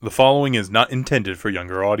The following is not intended for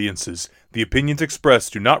younger audiences. The opinions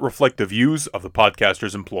expressed do not reflect the views of the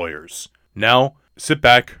podcaster's employers. Now, sit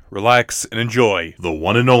back, relax, and enjoy the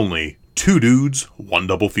one and only Two Dudes, One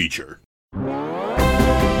Double Feature.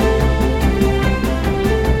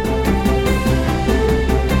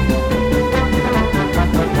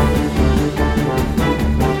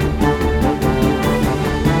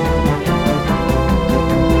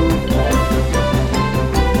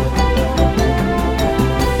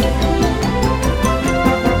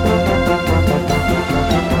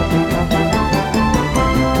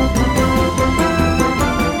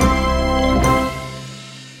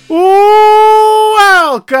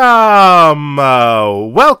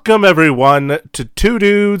 Welcome everyone to Two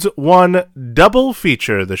Dudes, One Double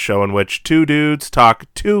Feature, the show in which two dudes talk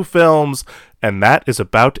two films, and that is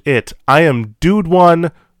about it. I am Dude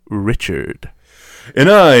 1, Richard. And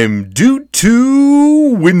I'm Dude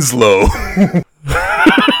 2, Winslow.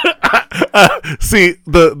 See,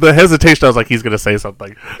 the hesitation, I was like, he's going to say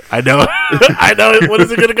something. I know I know it. What is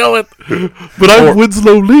he going to go with? But I'm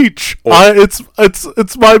Winslow Leach.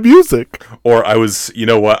 It's my music. Or I was, you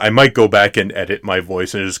know what, I might go back and edit my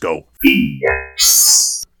voice and just go,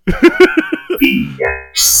 Yes.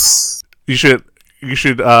 Yes. You should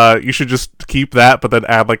just keep that, but then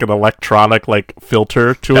add like an electronic like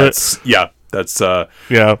filter to it. Yeah, that's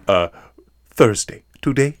Thursday.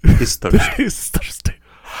 Today is Thursday. It's Thursday.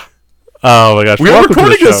 Oh my gosh! We are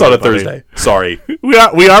recording this on a everybody. Thursday. Sorry, we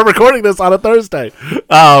are recording this on a Thursday.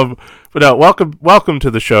 But no, welcome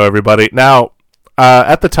to the show, everybody. Now,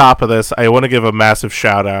 at the top of this, I want to give a massive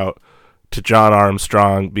shout out to John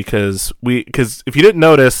Armstrong because if you didn't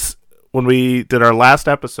notice when we did our last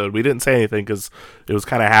episode, we didn't say anything because it was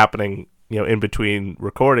kind of happening, in between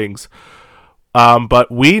recordings.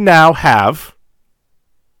 But we now have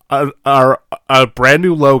a brand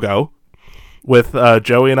new logo with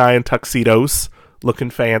Joey and I in tuxedos,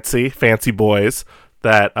 looking fancy boys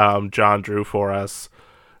that John drew for us.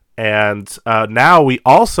 And now we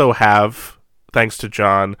also have, thanks to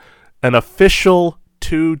John, an official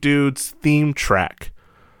Two Dudes theme track.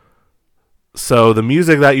 So the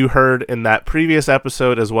music that you heard in that previous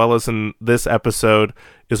episode as well as in this episode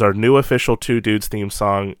is our new official Two Dudes theme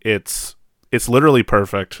song. It's literally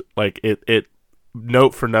perfect. Like it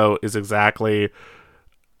note for note is exactly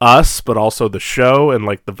us, but also the show and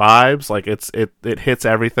like the vibes. Like it hits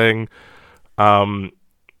everything.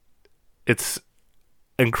 It's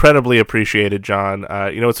incredibly appreciated, John.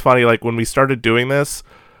 It's funny, like when we started doing this,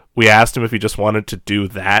 we asked him if he just wanted to do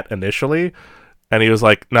that initially, and he was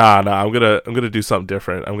like, nah, I'm gonna do something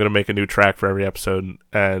different. I'm gonna make a new track for every episode.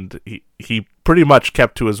 And he pretty much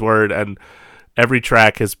kept to his word, and every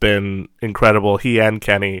track has been incredible. He and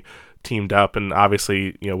Kenny teamed up, and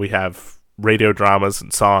obviously, we have radio dramas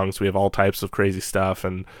and songs. We have all types of crazy stuff,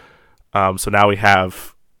 and so now we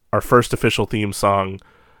have our first official theme song.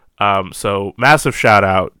 So massive shout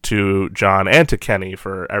out to John and to Kenny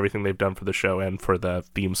for everything they've done for the show and for the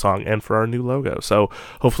theme song and for our new logo. So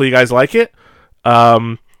hopefully you guys like it.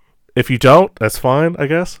 If you don't, that's fine, I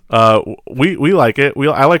guess. We like it.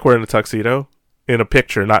 I like wearing a tuxedo in a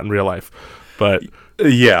picture, not in real life, but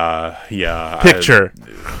yeah. Picture.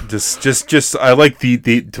 Just I like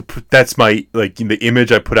that's my the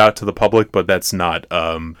image I put out to the public, but that's not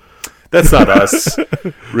us,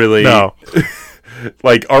 really. No.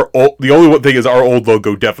 Like the only thing is our old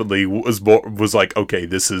logo definitely was like, okay,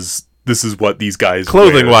 this is what these guys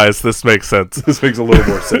clothing wear. wise, this makes sense. This makes a little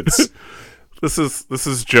more sense. This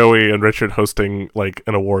is Joey and Richard hosting like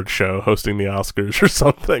an award show, hosting the Oscars or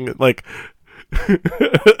something. Like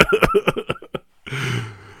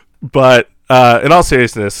but in all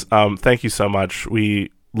seriousness, thank you so much.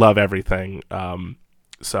 We love everything.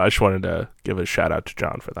 So I just wanted to give a shout out to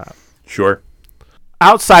John for that. Sure.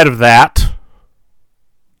 Outside of that,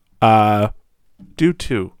 Dude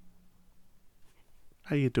 2.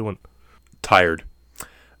 How you doing? Tired.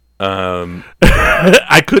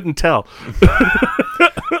 I couldn't tell.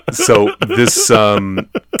 So this, I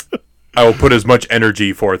will put as much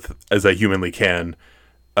energy forth as I humanly can.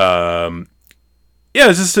 Yeah,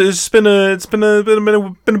 it's been a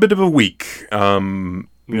bit of a week. I'm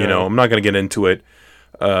not gonna get into it.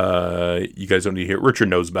 You guys don't need to hear it. Richard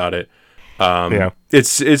knows about it.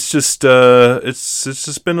 It's just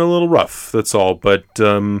been a little rough. That's all. But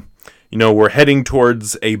we're heading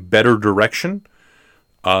towards a better direction.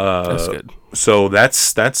 That's good. So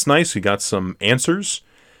that's nice. We got some answers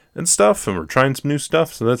and stuff, and we're trying some new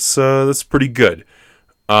stuff. So that's pretty good.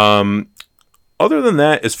 Other than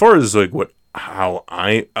that, as far as like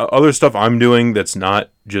other stuff I'm doing that's not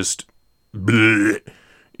just bleh,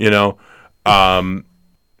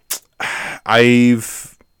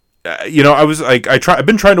 I've I've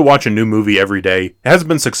been trying to watch a new movie every day. It hasn't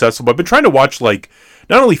been successful, but I've been trying to watch like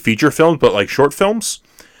not only feature films but like short films.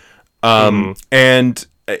 And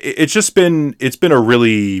it's been a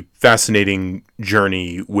really fascinating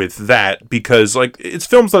journey with that, because like it's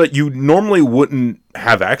films that you normally wouldn't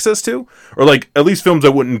have access to, or like at least films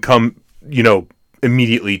that wouldn't come,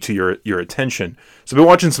 immediately to your attention. So I've been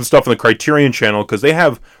watching some stuff on the Criterion Channel, because they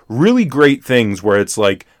have really great things where it's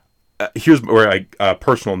like, here's where a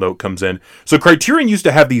personal note comes in. So Criterion used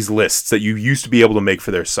to have these lists that you used to be able to make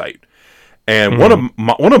for their site. And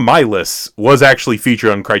one of my lists was actually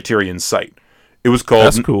featured on Criterion's site. It was called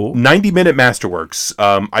That's cool. 90-Minute Masterworks.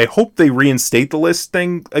 I hope they reinstate the list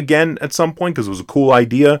thing again at some point, because it was a cool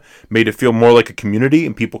idea. Made it feel more like a community,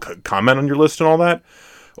 and people could comment on your list and all that.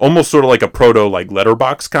 Almost sort of like a proto like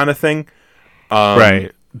Letterboxd kind of thing.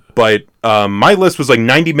 Right. But my list was like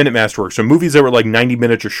 90-minute masterworks, so movies that were like 90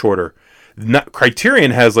 minutes or shorter. Criterion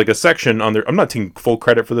has like a section on there. I'm not taking full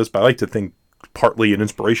credit for this, but I like to think partly an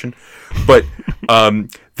inspiration. But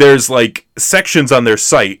there's like sections on their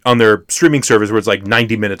site, on their streaming service, where it's like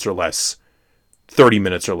 90 minutes or less, 30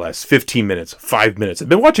 minutes or less, 15 minutes, 5 minutes. I've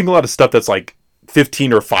been watching a lot of stuff that's like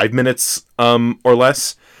 15 or 5 minutes or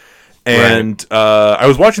less. And I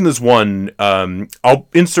was watching this one, I'll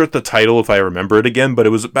insert the title if I remember it again, but it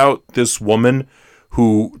was about this woman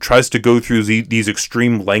who tries to go through these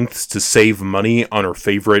extreme lengths to save money on her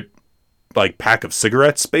favorite like pack of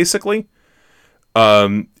cigarettes, basically.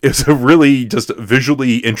 It's a really just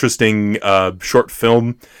visually interesting short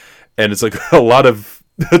film, and it's like it took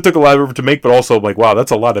a lot of effort to make, but also like, wow,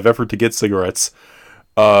 that's a lot of effort to get cigarettes.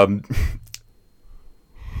 It's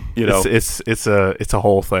a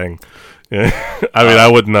whole thing. I mean, I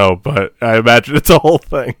wouldn't know, but I imagine it's a whole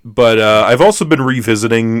thing. But I've also been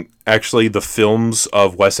revisiting actually the films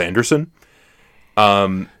of Wes Anderson.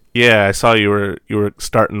 Yeah, I saw you were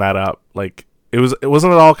starting that up. Like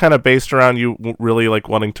wasn't it all kind of based around you really like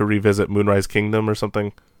wanting to revisit Moonrise Kingdom or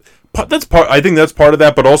something? I think that's part of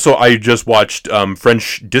that, but also I just watched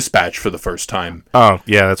French Dispatch for the first time. Oh,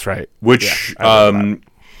 yeah, that's right. Which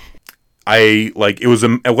it was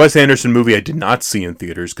a Wes Anderson movie I did not see in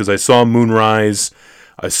theaters, because I saw Moonrise,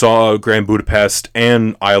 I saw Grand Budapest,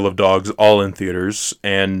 and Isle of Dogs all in theaters.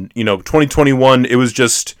 And 2021, it was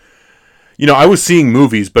just, I was seeing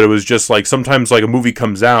movies, but it was just like sometimes like a movie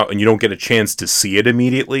comes out and you don't get a chance to see it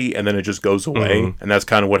immediately, and then it just goes away. And that's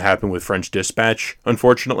kind of what happened with French Dispatch,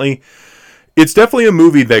 unfortunately. It's definitely a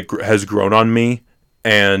movie that has grown on me.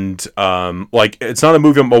 And it's not a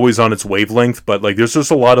movie I'm always on its wavelength, but like there's just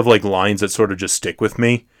a lot of like lines that sort of just stick with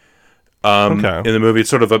me. In the movie,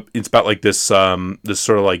 it's about like this this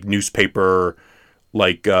sort of like newspaper,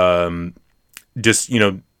 like this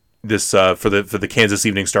for the Kansas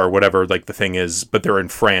Evening Star or whatever like the thing is, but they're in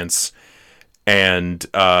France, and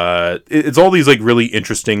it's all these like really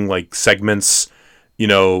interesting like segments,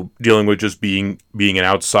 dealing with just being an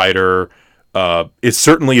outsider. It's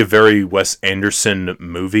certainly a very Wes Anderson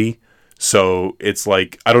movie, so it's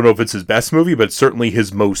like, I don't know if it's his best movie, but it's certainly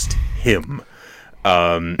his most him.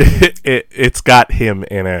 It's got him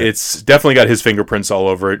in it. It's definitely got his fingerprints all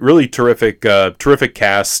over it. Really terrific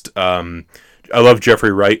cast. I love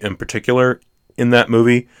Jeffrey Wright in particular in that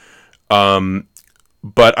movie.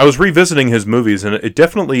 But I was revisiting his movies, and they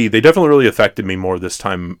definitely really affected me more this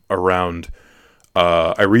time around.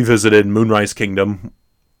 I revisited Moonrise Kingdom.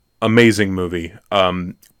 Amazing movie.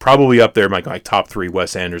 Probably up there in my top 3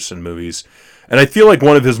 Wes Anderson movies. And I feel like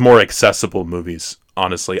one of his more accessible movies,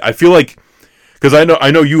 honestly. I feel like, because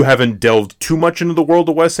I know you haven't delved too much into the world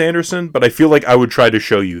of Wes Anderson, but I feel like I would try to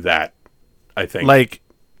show you that, I think. Like,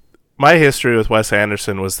 my history with Wes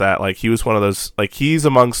Anderson was that, like, he was one of those, like, he's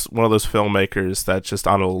amongst one of those filmmakers that's just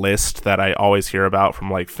on a list that I always hear about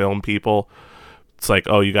from, like, film people. It's like,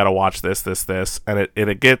 oh, you got to watch this, and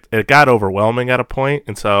it got overwhelming at a point,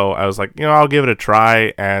 and so I was like, I'll give it a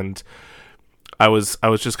try, and I was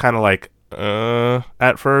just kind of like,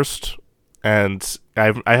 at first, and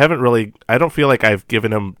I don't feel like I've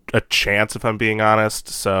given him a chance, if I'm being honest.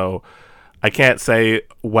 So I can't say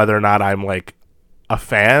whether or not I'm like a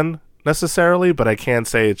fan necessarily, but I can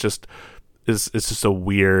say it's just a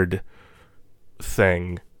weird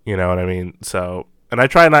thing, you know what I mean? So. And I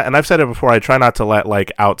try not, and I've said it before, I try not to let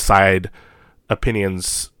like outside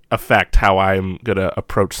opinions affect how I'm gonna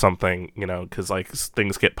approach something, because like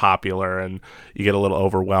things get popular and you get a little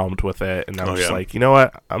overwhelmed with it, and I'm like, you know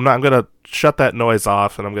what, I'm gonna shut that noise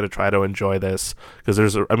off, and I'm gonna try to enjoy this, because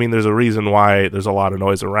there's a reason why there's a lot of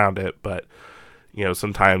noise around it, but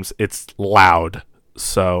sometimes it's loud,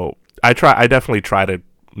 so I definitely try to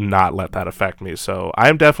not let that affect me. So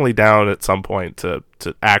I'm definitely down at some point to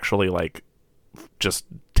actually like just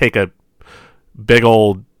take a big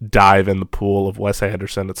old dive in the pool of Wes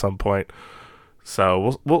Anderson at some point.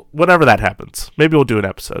 So we'll whenever that happens, maybe we'll do an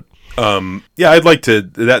episode. Yeah, I'd like to.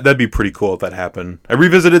 That'd be pretty cool if that happened. I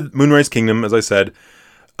revisited Moonrise Kingdom, as I said.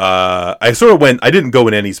 I sort of went. I didn't go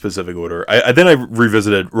in any specific order. Then I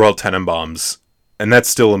revisited Royal Tenenbaums, and that's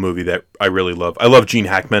still a movie that I really love. I love Gene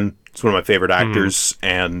Hackman. It's one of my favorite actors,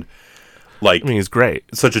 and like, I mean, he's great.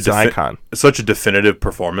 Such an icon. Such a definitive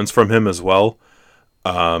performance from him as well.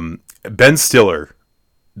 Ben Stiller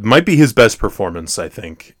might be his best performance, I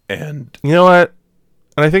think. And you know what?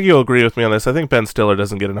 And I think you'll agree with me on this. I think Ben Stiller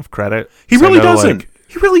doesn't get enough credit. He really doesn't.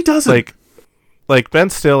 He really doesn't. Like Ben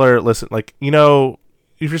Stiller. Listen, like, you know,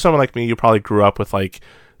 if you're someone like me, you probably grew up with like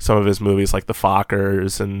some of his movies, like The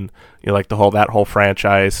Fockers, and you know, like that whole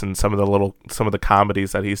franchise, and some of the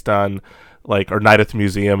comedies that he's done, like, or Night at the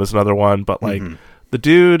Museum is another one. But like the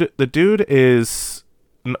dude is,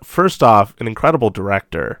 first off, an incredible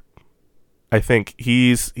director. I think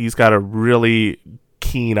he's got a really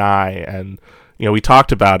keen eye, and you know, we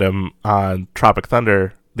talked about him on Tropic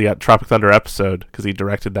Thunder, the Tropic Thunder episode, because he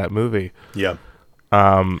directed that movie. Yeah.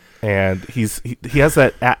 And he has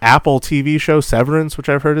that Apple TV show Severance, which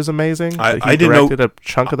I've heard is amazing. I didn't directed a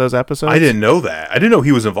chunk of those episodes. I didn't know that. I didn't know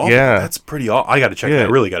he was involved. Yeah, that's pretty. I got to check that. I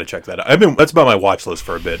really got to check that out. That's about my watch list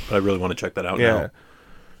for a bit, but I really want to check that out now.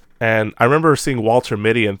 And I remember seeing Walter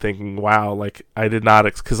Mitty and thinking, "Wow!" Like, I did not,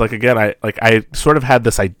 because like, again, I sort of had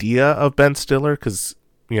this idea of Ben Stiller, because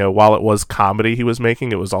you know, while it was comedy he was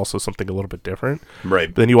making, it was also something a little bit different. Right.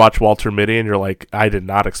 But then you watch Walter Mitty and you're like, I did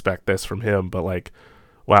not expect this from him. But like,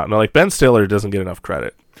 wow, no, like Ben Stiller doesn't get enough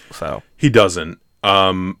credit. So he doesn't.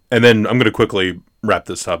 And then I'm going to quickly wrap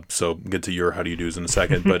this up, so get to your how do you do's in a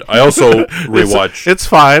second. But I also rewatched. It's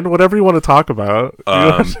fine, whatever you want to talk about.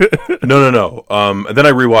 No. And then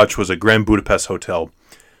I rewatched was a Grand Budapest Hotel.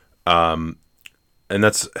 And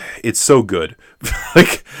it's so good.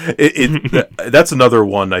 Like that's another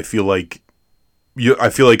one I feel like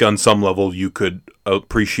on some level you could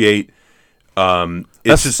appreciate.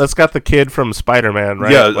 That's got the kid from Spider-Man,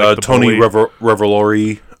 right? Yeah, like Tony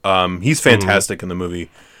Revolori. He's fantastic in the movie.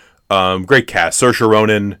 Great cast: Saoirse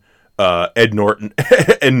Ronan, Ed Norton,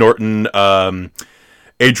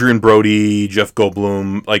 Adrian Brody, Jeff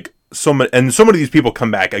Goldblum. Like so many of these people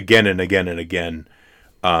come back again and again and again.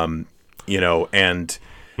 You know, and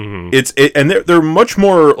and they're much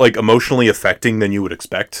more like emotionally affecting than you would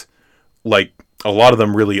expect. Like a lot of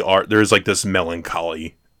them really are. There's like this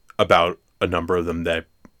melancholy about a number of them that,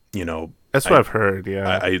 you know, that's what I've heard.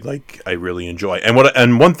 Yeah, I really enjoy.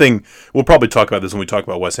 And one thing we'll probably talk about this when we talk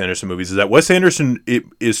about Wes Anderson movies is that Wes Anderson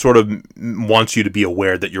is sort of wants you to be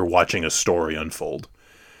aware that you're watching a story unfold.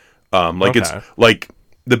 It's like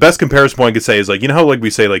the best comparison point I could say is like, you know how like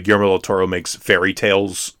we say like Guillermo del Toro makes fairy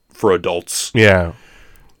tales for adults. Yeah,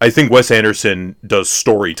 I think Wes Anderson does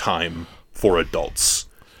story time for adults.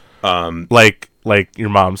 Like your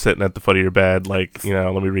mom sitting at the foot of your bed, like, you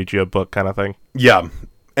know, let me read you a book kind of thing. Yeah.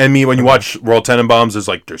 I mean, when you watch Royal Tenenbaums,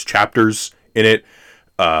 there's chapters in it.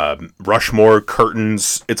 Rushmore,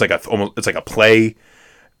 curtains. It's like a play.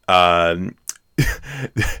 Grand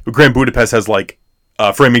Budapest has like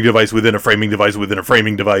a framing device within a framing device within a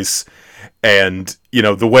framing device, and you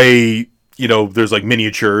know the way, you know, there's like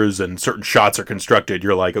miniatures and certain shots are constructed.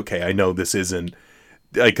 You're like, okay, I know this isn't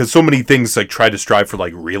like, because so many things like try to strive for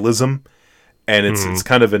like realism, and it's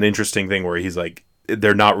kind of an interesting thing where he's like,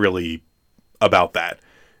 they're not really about that.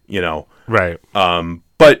 You know, right?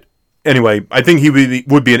 But anyway, I think he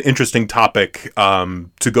would be an interesting topic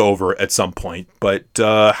to go over at some point. But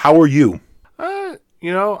how are you?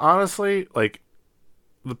 You know, honestly, like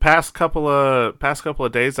the past couple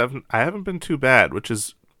of days, I haven't been too bad, which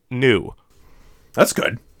is new. That's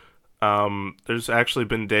good. There's actually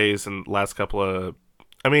been days in the last couple of.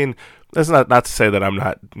 I mean, that's not to say that I'm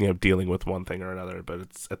not, you know, dealing with one thing or another, but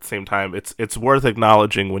it's at the same time it's worth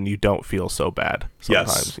acknowledging when you don't feel so bad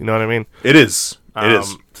sometimes. Yes. You know what I mean? It is. It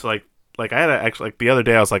is. So like I had actually, like the other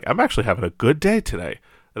day I was like, I'm actually having a good day today.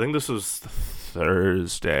 I think this was last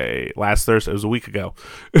Thursday. It was a week ago.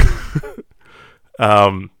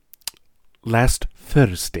 Last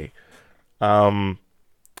Thursday.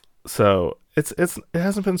 So it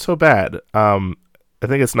hasn't been so bad. I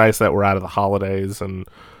think it's nice that we're out of the holidays, and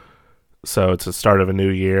so it's the start of a new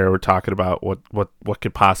year. We're talking about what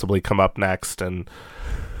could possibly come up next, and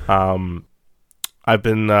I've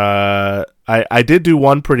been I did do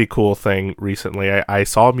one pretty cool thing recently. I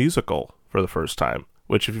saw a musical for the first time,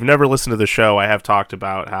 which if you've never listened to the show, I have talked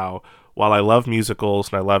about how while I love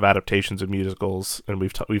musicals and I love adaptations of musicals, and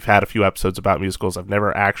we've had a few episodes about musicals, I've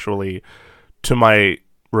never actually, to my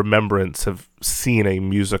remembrance, have seen a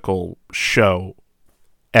musical show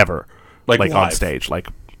ever, like on stage, like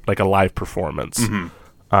a live performance.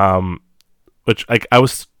 Mm-hmm. Which I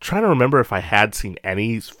was trying to remember if I had seen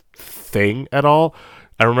anything at all.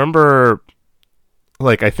 I remember,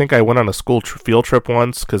 like, I think I went on a school field trip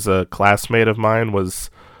once because a classmate of mine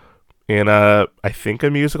was in I think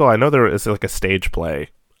a musical. I know there is like a stage play.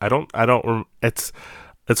 It's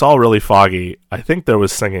all really foggy. I think there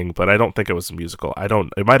was singing, but I don't think it was a musical.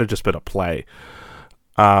 It might have just been a play.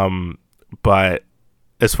 But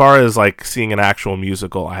as far as like seeing an actual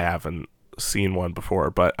musical, I haven't seen one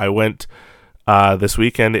before, but I went this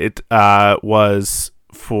weekend. It was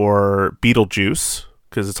for Beetlejuice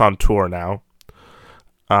because it's on tour now,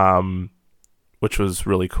 which was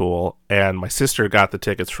really cool. And my sister got the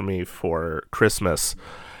tickets for me for Christmas,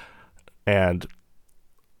 and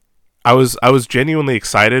I was genuinely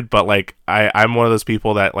excited. But like I'm one of those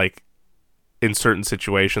people that like in certain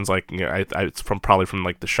situations, like, you know, it's probably from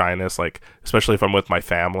like the shyness, like especially if I'm with my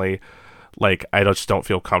family. Like, I just don't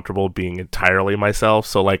feel comfortable being entirely myself.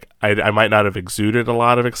 So, like, I might not have exuded a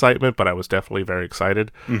lot of excitement, but I was definitely very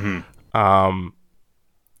excited. Mm-hmm.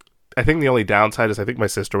 I think the only downside is I think my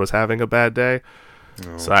sister was having a bad day.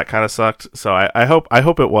 Oh. So that kind of sucked. So I hope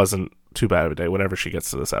it wasn't too bad of a day whenever she gets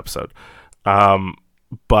to this episode.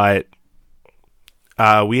 But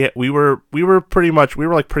we were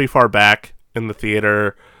pretty far back in the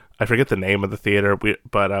theater. I forget the name of the theater,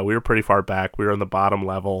 but we were pretty far back. We were on the bottom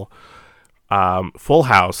level. Full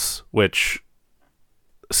House, which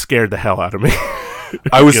scared the hell out of me.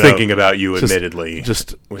 I was thinking about you, admittedly.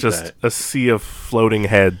 Just a sea of floating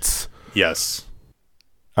heads. Yes.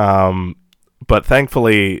 But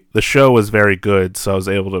thankfully, the show was very good, so I was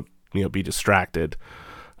able to, you know, be distracted.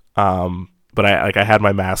 But I had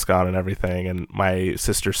my mask on and everything, and my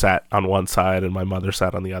sister sat on one side, and my mother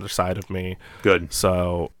sat on the other side of me. Good.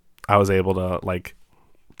 So I was able to like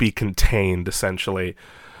be contained essentially.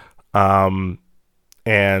 And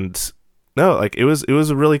no, like it was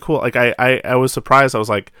a really cool, like I was surprised. I was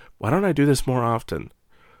like, why don't I do this more often?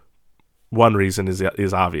 One reason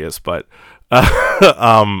is obvious, but but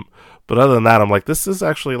other than that, I'm like, this is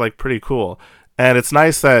actually like pretty cool. And it's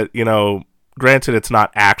nice that, you know, granted it's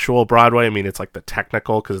not actual Broadway. I mean, it's like the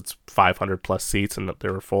technical, because it's 500 plus seats and they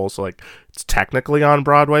were full, so like it's technically on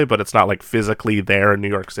Broadway, but it's not like physically there in New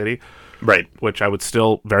York City. Right. Which I would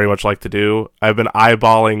still very much like to do. I've been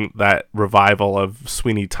eyeballing that revival of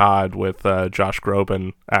Sweeney Todd with Josh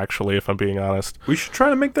Groban, actually, if I'm being honest. We should try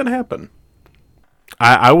to make that happen.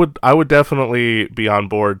 I would definitely be on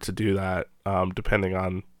board to do that, depending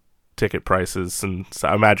on ticket prices, and so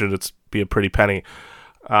I imagine it's be a pretty penny.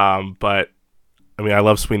 But I mean, I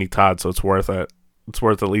love Sweeney Todd, so it's worth it. It's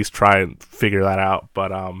worth at least try and figure that out.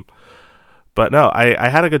 But no, I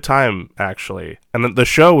had a good time, actually. And the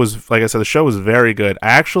show was, like I said, the show was very good. I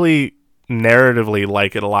actually narratively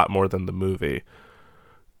like it a lot more than the movie,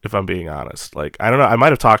 if I'm being honest. Like, I don't know, I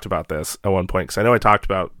might have talked about this at one point, because I know I talked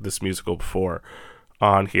about this musical before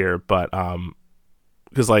on here, but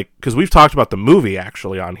because we've talked about the movie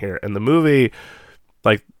actually on here, and the movie,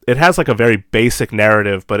 like, it has like a very basic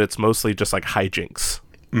narrative, but it's mostly just like hijinks.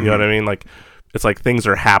 Mm-hmm. You know what I mean? Like, it's like things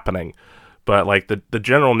are happening. But like the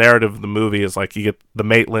general narrative of the movie is like, you get the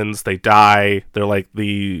Maitlands, they die, they're like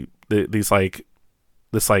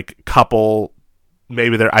this couple,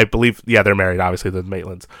 maybe I believe they're married, obviously, the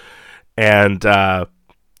Maitlands, and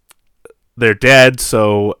they're dead,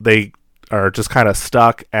 so they are just kind of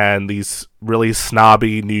stuck, and these really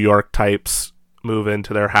snobby New York types move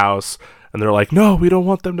into their house, and they're like, no, we don't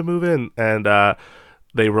want them to move in, and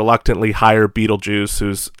they reluctantly hire Beetlejuice,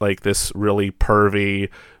 who's like this really pervy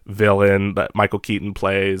villain that Michael Keaton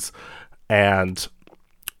plays, and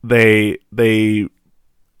they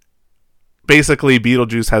basically,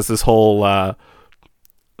 Beetlejuice has this whole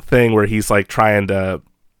thing where he's like trying to,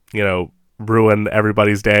 you know, ruin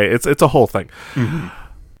everybody's day. It's a whole thing.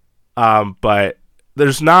 Mm-hmm. But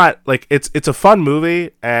there's not like, it's a fun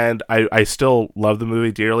movie, and I still love the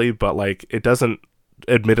movie dearly, but like it doesn't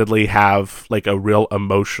admittedly have like a real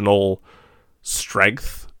emotional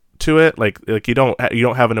strength to it. Like you don't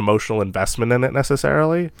have an emotional investment in it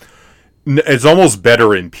necessarily. It's almost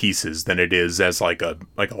better in pieces than it is as like a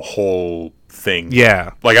whole thing.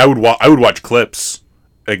 Yeah, like I would watch clips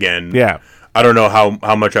again. Yeah, I don't know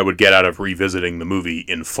how much I would get out of revisiting the movie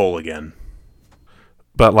in full again.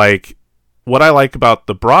 But like, what I like about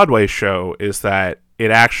the Broadway show is that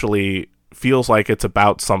it actually feels like it's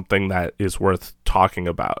about something that is worth talking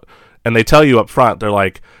about, and they tell you up front, they're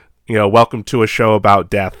like, you know, welcome to a show about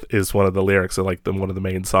death is one of the lyrics of like one of the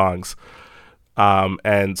main songs.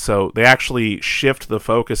 And so they actually shift the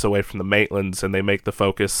focus away from the Maitlands, and they make the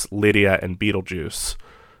focus Lydia and Beetlejuice,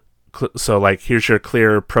 so like here's your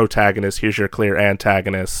clear protagonist, here's your clear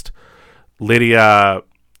antagonist. Lydia,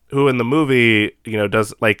 who in the movie,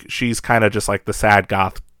 does like, she's kind of just like the sad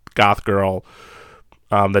goth girl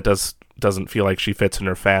that doesn't feel like she fits in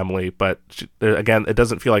her family, but again, it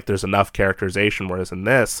doesn't feel like there's enough characterization, whereas in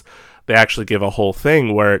this they actually give a whole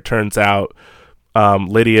thing where it turns out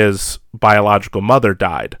Lydia's biological mother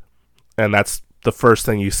died, and that's the first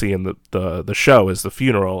thing you see in the show is the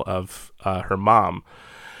funeral of her mom.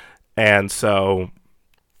 And so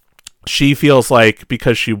she feels like,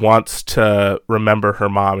 because she wants to remember her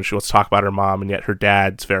mom and she wants to talk about her mom, and yet her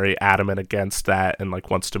dad's very adamant against that and like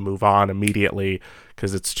wants to move on immediately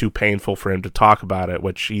because it's too painful for him to talk about it,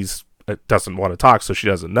 which she's doesn't want to talk, so she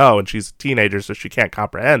doesn't know, and she's a teenager, so she can't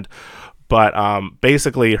comprehend. But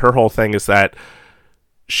basically her whole thing is that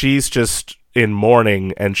she's just in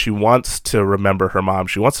mourning and she wants to remember her mom.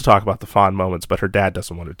 She wants to talk about the fond moments, but her dad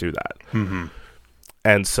doesn't want to do that. Mm-hmm.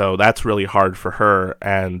 And so that's really hard for her.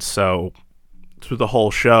 And so through the whole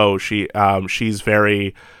show, she's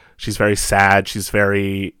very sad. She's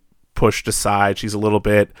very pushed aside. She's a little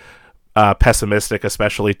bit pessimistic,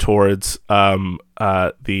 especially towards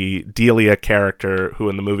the Delia character, who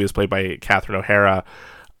in the movie is played by Catherine O'Hara,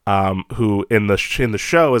 who in the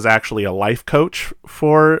show is actually a life coach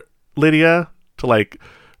for Lydia to like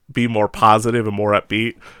be more positive and more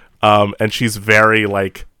upbeat. And she's very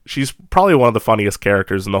like, she's probably one of the funniest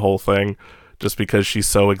characters in the whole thing, just because she's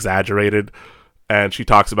so exaggerated. And she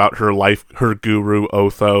talks about her guru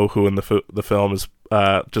Otho, who in the film is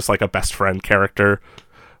just like a best friend character.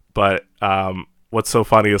 But what's so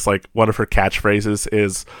funny is like one of her catchphrases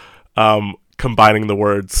is combining the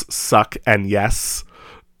words "suck" and "yes."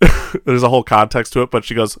 There's a whole context to it, but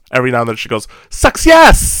she goes every now and then. She goes "sucks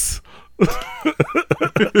yes,"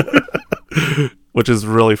 which is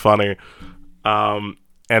really funny.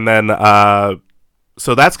 And then,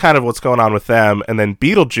 so that's kind of what's going on with them. And then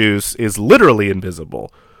Beetlejuice is literally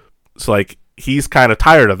invisible. So, like, he's kind of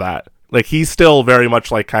tired of that. Like, he's still very much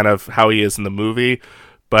like kind of how he is in the movie,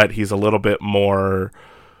 but he's a little bit more,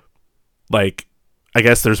 like, I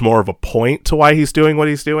guess there's more of a point to why he's doing what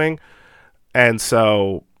he's doing. And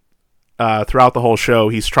so, throughout the whole show,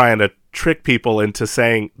 he's trying to trick people into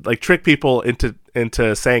saying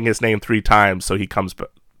his name 3 times so he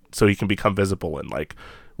can become visible and, like,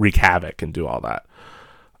 wreak havoc and do all that.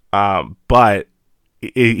 But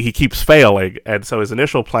he keeps failing, and so his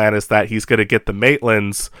initial plan is that he's going to get the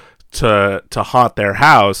Maitlands to haunt their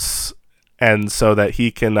house, and so that he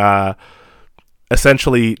can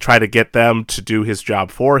essentially try to get them to do his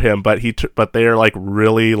job for him. But they're like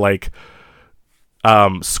really like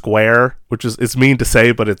square, which is, it's mean to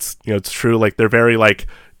say, but it's it's true. Like they're very like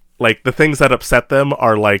the things that upset them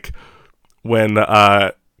are like when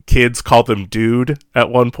kids call them dude at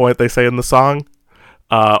one point, they say in the song,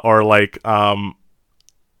 or like at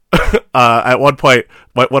one point,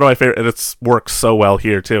 one of my favorite, and it works so well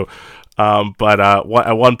here too, but at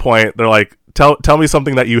one point they're like, tell me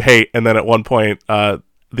something that you hate, and then at one point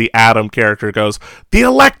the Adam character goes, "The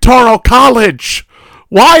Electoral College!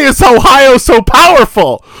 Why is Ohio so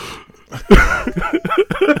powerful?"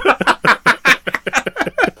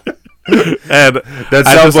 And that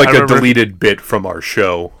sounds like a deleted bit from our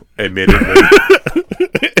show, admittedly.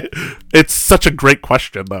 It's such a great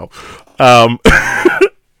question, though.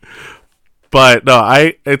 But no,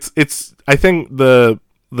 I think the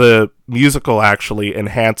musical actually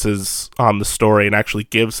enhances on the story and actually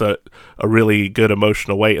gives a really good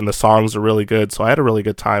emotional weight, and the songs are really good. So I had a really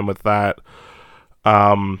good time with that.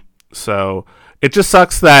 So it just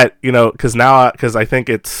sucks that, because I think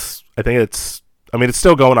it's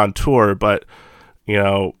still going on tour, but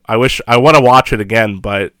I want to watch it again,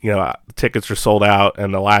 but the tickets are sold out,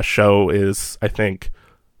 and the last show is, I think,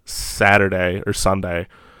 Saturday or Sunday.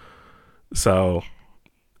 So,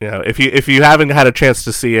 if you haven't had a chance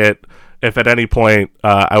to see it, if at any point,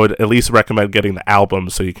 I would at least recommend getting the album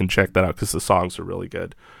so you can check that out, because the songs are really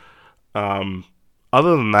good.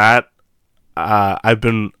 Other than that, I've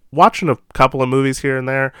been watching a couple of movies here and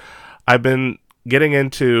there. I've been getting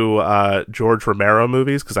into George Romero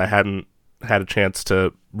movies because I hadn't had a chance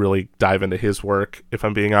to really dive into his work, if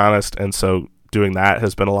I'm being honest, and so doing that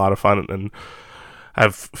has been a lot of fun, and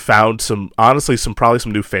I've found some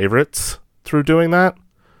new favorites through doing that,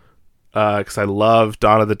 because I love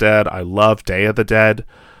Dawn of the Dead, I love Day of the Dead.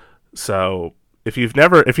 So if you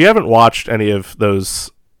haven't watched any of those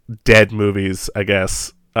Dead movies, I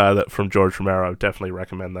guess, that from George Romero, I would definitely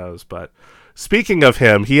recommend those. But speaking of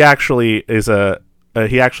him, he actually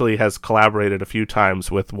has collaborated a few times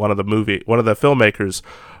with one of the filmmakers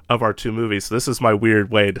of our two movies. So this is my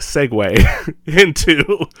weird way to segue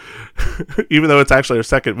into, even though it's actually our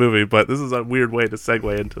second movie, but this is a weird way to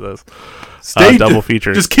segue into this double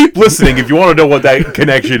feature. Just keep listening if you want to know what that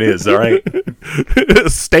connection is, all right?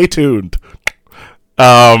 Stay tuned.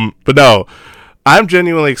 But no, I'm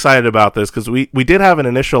genuinely excited about this because we did have an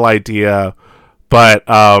initial idea, but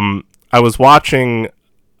I was watching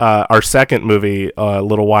our second movie a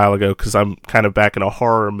little while ago because I'm kind of back in a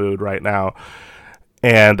horror mood right now.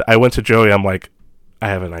 And I went to Joey. I'm like, I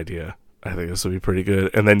have an idea. I think this will be pretty good.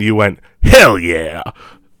 And then you went, hell yeah,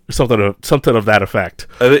 something of that effect.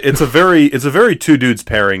 It's a very two dudes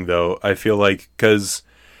pairing though. I feel like because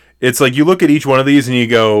it's like you look at each one of these and you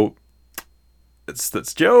go,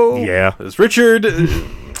 that's Joe. Yeah, it's Richard.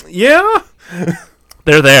 Yeah,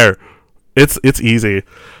 they're there. It's easy.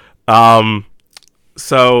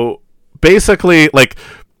 So basically, like.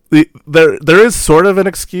 There is sort of an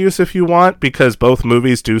excuse if you want because both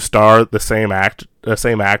movies do star the same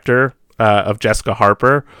actor of Jessica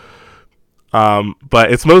Harper,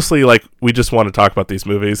 but it's mostly like we just want to talk about these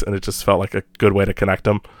movies and it just felt like a good way to connect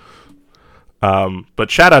them.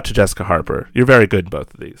 But shout out to Jessica Harper, you're very good in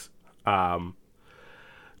both of these.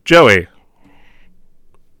 Joey,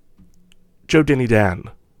 Joe Dinny Dan,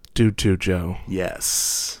 Dude 2 Joe.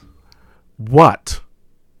 Yes. What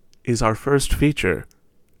is our first feature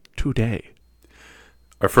today?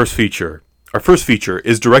 Our first feature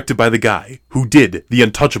is directed by the guy who did The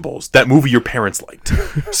Untouchables, that movie your parents liked.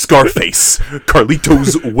 Scarface,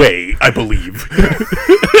 Carlito's Way, I believe.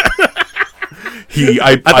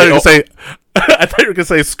 I thought you were going to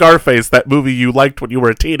say Scarface, that movie you liked when you were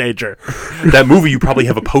a teenager. That movie you probably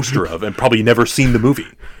have a poster of and probably never seen the movie.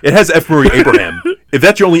 It has F. Murray Abraham. If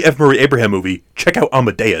that's your only F. Murray Abraham movie, check out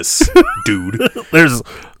Amadeus, dude.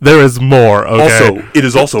 There is more, okay? Also, it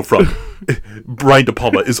is also from... Brian De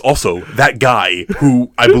Palma is also that guy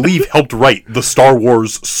who, I believe, helped write the Star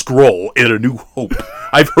Wars scroll in A New Hope.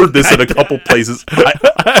 I've heard this in a couple places.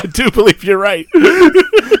 I do believe you're right.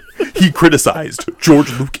 He criticized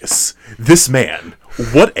George Lucas. This man,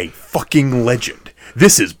 what a fucking legend.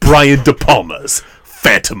 This is Brian De Palma's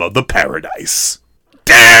Phantom of the Paradise.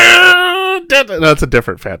 That's a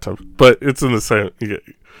different Phantom, but it's in the same...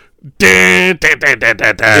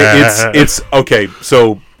 It's okay,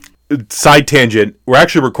 so... Side tangent, we're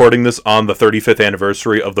actually recording this on the 35th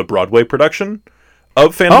anniversary of the Broadway production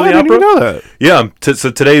of Phantom of the Opera. I didn't even know that. Yeah, so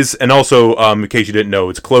today's, and also, in case you didn't know,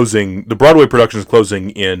 it's closing, the Broadway production is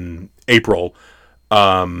closing in April,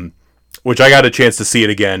 which I got a chance to see it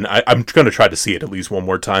again. I'm going to try to see it at least one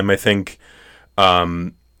more time, I think.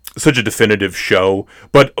 Such a definitive show.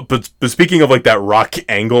 But speaking of, like, that rock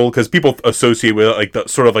angle, because people associate with it, like, the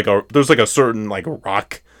sort of, like, there's, like, a certain, like,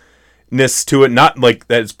 rock to it, not like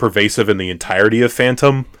that it's pervasive in the entirety of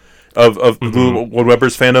Phantom of Lou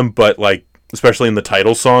Weber's Phantom, but like especially in the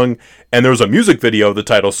title song. And there was a music video of the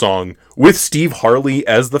title song with Steve Harley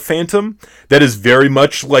as the Phantom that is very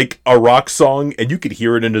much like a rock song, and you could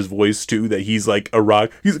hear it in his voice too that he's like a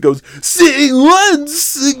rock. He goes, "Sing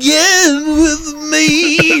once again with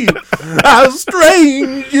me, how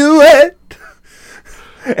strange you act."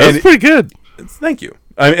 That's pretty good. Thank you.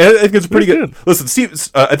 I think it's pretty good. Listen, Steve.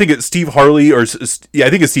 I think it's Steve Harley, I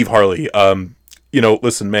think it's Steve Harley.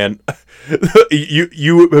 Listen, man,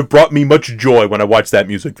 you have brought me much joy when I watched that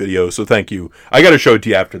music video. So thank you. I got to show it to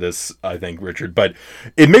you after this, I think, Richard. But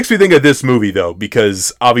it makes me think of this movie though,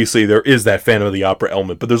 because obviously there is that Phantom of the Opera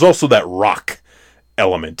element, but there's also that rock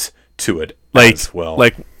element to it as well.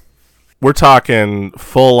 Like we're talking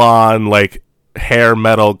full on like hair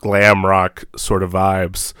metal glam rock sort of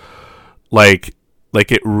vibes, like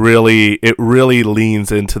it really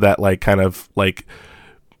leans into that like kind of like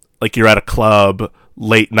you're at a club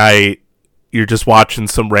late night, you're just watching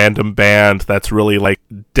some random band that's really like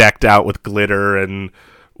decked out with glitter and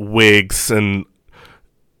wigs and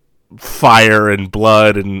fire and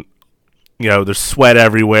blood, and there's sweat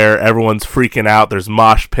everywhere, everyone's freaking out, there's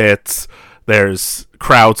mosh pits, there's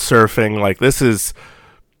crowd surfing. Like this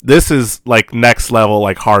is like next level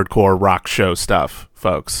like hardcore rock show stuff,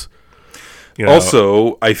 folks.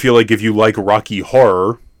 Also, I feel like if you like Rocky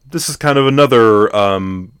Horror, this is kind of another,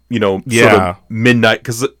 sort of midnight,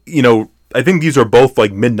 because, I think these are both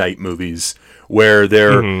like midnight movies where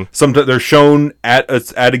they're sometimes they're shown at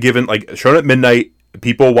a given, like shown at midnight.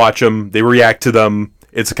 People watch them, they react to them.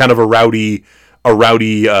 It's kind of a rowdy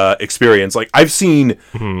experience. Like I've seen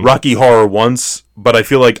Rocky Horror once, but I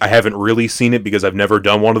feel like I haven't really seen it because I've never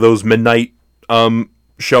done one of those midnight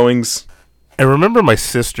showings. I remember my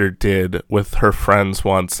sister did with her friends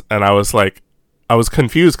once, and I was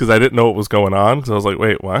confused because I didn't know what was going on, because I was like,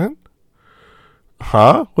 wait, what?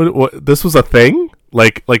 Huh? What? This was a thing?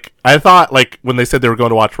 Like I thought, like when they said they were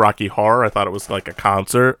going to watch Rocky Horror, I thought it was like a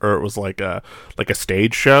concert or it was like a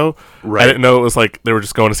stage show. Right. I didn't know it was like they were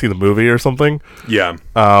just going to see the movie or something. Yeah.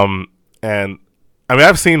 And I mean,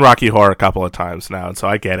 I've seen Rocky Horror a couple of times now, and so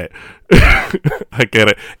I get it. I get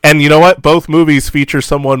it. And you know what? Both movies feature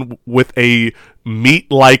someone with a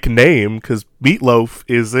meat-like name, because Meatloaf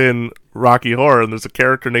is in Rocky Horror, and there's a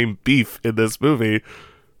character named Beef in this movie.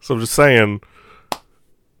 So I'm just saying,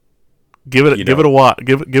 give it a watch.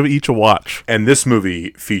 Give it each a watch. And this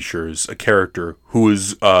movie features a character who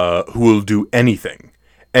will do anything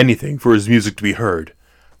for his music to be heard,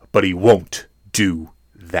 but he won't do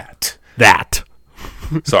that.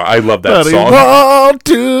 So I love that song.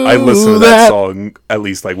 I listen to that song at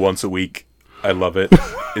least like once a week. I love it.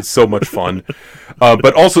 It's so much fun.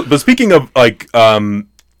 But speaking of like the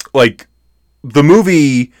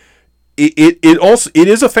movie, it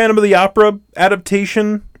is a Phantom of the Opera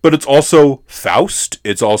adaptation, but it's also Faust.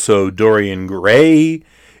 It's also Dorian Gray.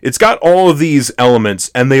 It's got all of these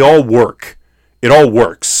elements, and they all work. It all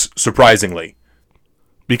works, surprisingly.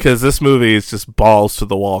 Because this movie is just balls to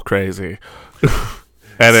the wall crazy.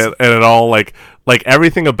 and it all like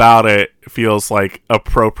everything about it feels like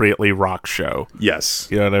appropriately rock show. Yes.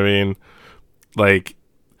 You know what I mean? Like,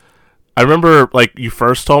 I remember like you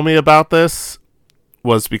first told me about this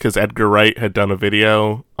was because Edgar Wright had done a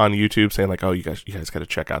video on YouTube saying like, oh, you guys got to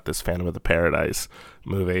check out this Phantom of the Paradise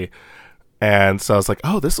movie. And so I was like,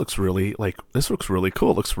 oh, this looks really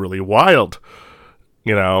cool. It looks really wild.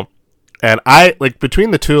 You know? And I, like,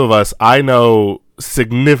 between the two of us, I know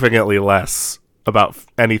significantly less about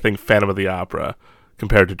anything Phantom of the Opera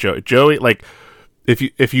compared to Joey. Joey, like,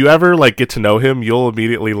 if you ever, like, get to know him, you'll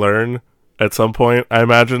immediately learn at some point, I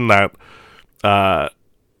imagine, that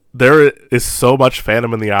there is so much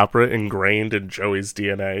Phantom of the Opera ingrained in Joey's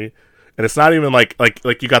DNA. And it's not even like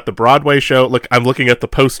you got the Broadway show. Look, I'm looking at the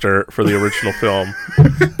poster for the original film,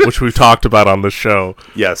 which we've talked about on this show.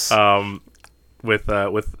 Yes. With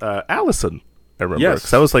Allison, I remember. Yes.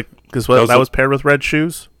 That was that was paired with Red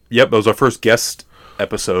Shoes. Yep, that was our first guest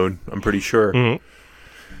episode, I'm pretty sure. Mm-hmm.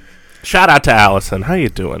 Shout out to Allison. How you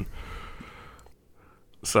doing?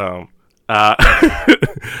 So,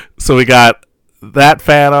 so we got that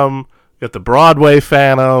Phantom, we got the Broadway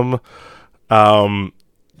Phantom. I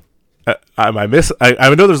know there's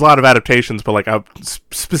a lot of adaptations, but like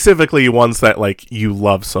specifically ones that like you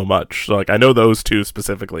love so much. So like I know those two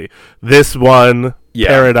specifically. This one, yeah.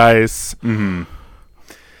 Paradise. Mm-hmm.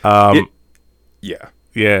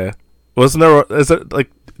 Yeah. Wasn't there? Is it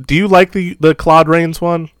like? Do you like the Claude Rains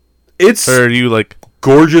one? It's or do you like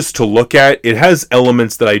gorgeous to look at. It has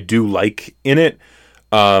elements that I do like in it.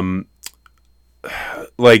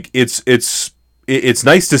 Like it's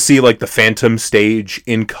nice to see like the Phantom stage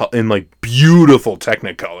in like beautiful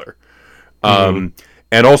Technicolor. And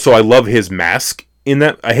also I love his mask in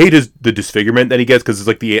that. I hate the disfigurement that he gets because it's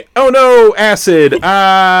like the oh no acid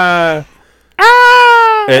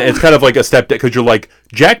and it's kind of like a step because you're like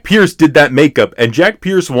Jack Pierce did that makeup and Jack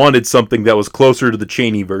Pierce wanted something that was closer to the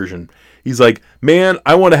Chaney version. He's like, man,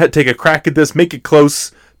 I want to take a crack at this, make it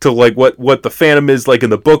close to like what the Phantom is like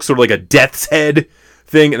in the book, sort of like a Death's Head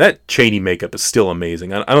thing. And that Chaney makeup is still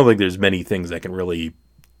amazing. I don't think there's many things that can really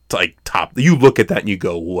like top. You look at that and you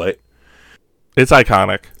go, what? It's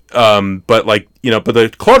iconic. But like but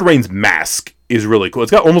the Claude Rains mask is really cool.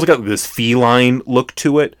 It's got almost got this feline look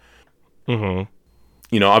to it. Mm-hmm.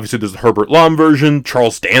 Obviously there's the Herbert Lom version.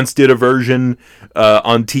 Charles Dance did a version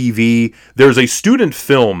on TV. There's a student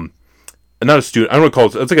film. Not a student. I don't want to call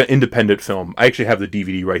it. It's like an independent film. I actually have the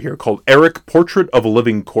DVD right here called Eric: Portrait of a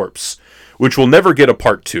Living Corpse, which will never get a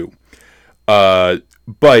part 2. But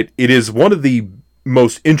it is one of the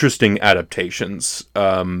most interesting adaptations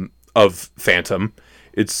of Phantom.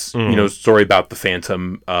 It's a story about the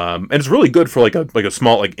Phantom, and it's really good for like a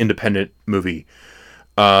small like independent movie.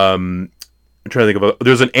 I'm trying to think of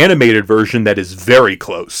there's an animated version that is very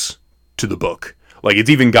close to the book. Like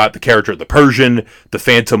it's even got the character of the Persian. The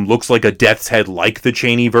Phantom looks like a Death's Head, like the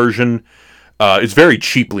Chaney version. It's very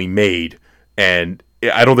cheaply made, and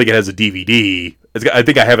I don't think it has a DVD. I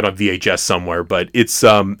think I have it on VHS somewhere, but it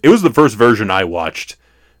was the first version I watched.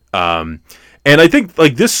 And I think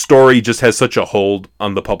like this story just has such a hold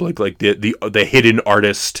on the public, like the hidden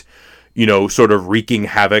artist, sort of wreaking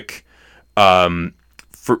havoc,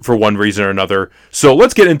 for one reason or another. So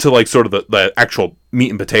let's get into like sort of the actual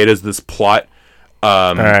meat and potatoes of this plot.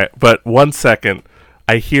 All right, but 1 second,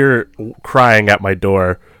 I hear crying at my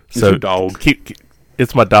door. So it's your dog.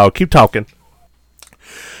 It's my dog. Keep talking.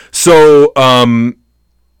 So,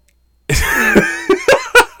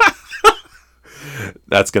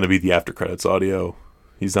 that's going to be the after credits audio.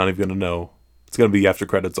 He's not even going to know. It's gonna be after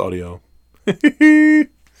credits audio. Well,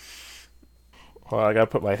 I gotta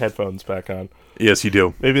put my headphones back on. Yes, you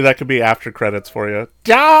do. Maybe that could be after credits for you.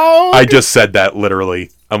 Dog! I just said that literally.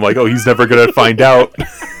 I'm like, oh, he's never gonna find out.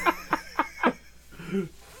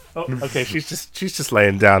 Oh, okay, she's just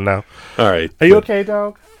laying down now. All right. Are you okay,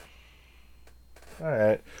 dog? All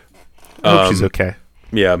right. I hope she's okay.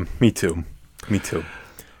 Yeah, me too.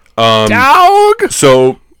 Dog!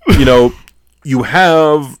 So, you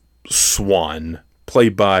have Swan,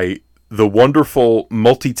 played by the wonderful,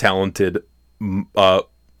 multi-talented,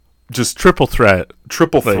 just triple threat,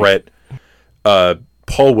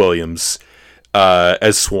 Paul Williams,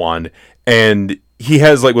 as Swan. And he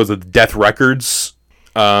has, was it Death Records?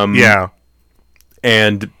 Yeah.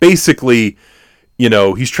 And basically,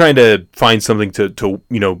 he's trying to find something to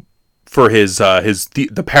for his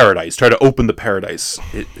the Paradise, try to open the Paradise,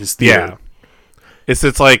 his theater. Yeah.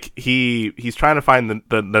 It's like he's trying to find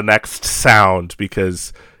the next sound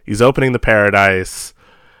because he's opening the Paradise.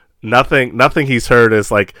 Nothing he's heard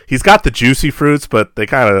is he's got the Juicy Fruits, but they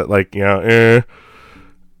kind of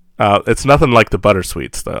it's nothing like the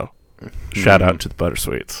Buttersweets though. Shout out to the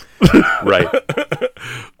Buttersweets. Right.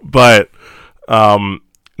 But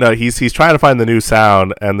no, he's trying to find the new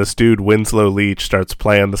sound, and this dude Winslow Leach starts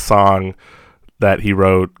playing the song that he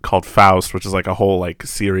wrote called Faust, which is a whole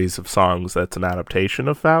series of songs that's an adaptation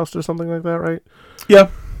of Faust or something like that, right? Yeah.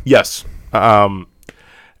 Yes.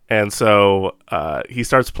 And so he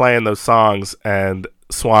starts playing those songs, and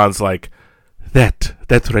Swan's like, that's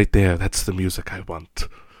right there, that's the music I want.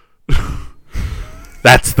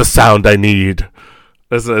 That's the sound I need.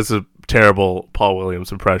 That's a terrible Paul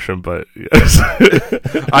Williams impression, but yes.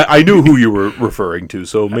 I knew who you were referring to,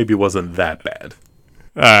 so maybe it wasn't that bad.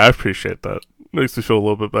 I appreciate that. Makes me feel a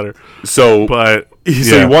little bit better. So, but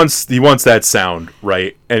he wants that sound,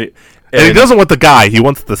 right? And he doesn't want the guy; he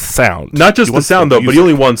wants the sound. Not just the sound, though, but he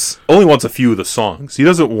only wants a few of the songs. He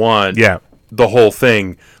doesn't want the whole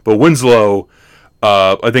thing. But Winslow,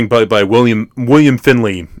 I think by William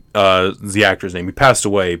Finley, is the actor's name. He passed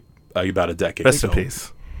away about a decade ago. Rest in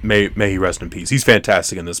peace. May he rest in peace. He's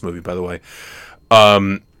fantastic in this movie, by the way.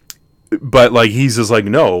 But he's just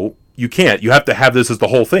no, you can't. You have to have this as the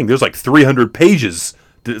whole thing. There's 300 pages.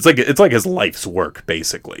 It's like his life's work,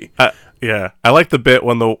 basically. Yeah, I like the bit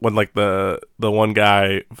when the one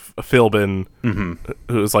guy Philbin,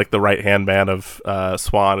 who's the right hand man of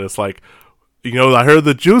Swan, is I heard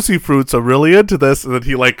the Juicy Fruits are really into this, and then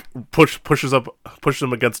he pushes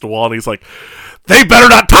them against a wall, and he's like, they better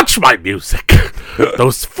not touch my music.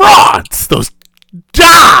 Those frauds, this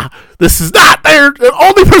is not, they're the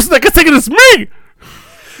only person that can sing it is me.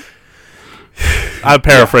 I'm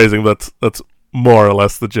paraphrasing, that's more or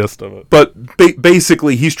less the gist of it. But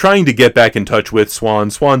basically, he's trying to get back in touch with Swan.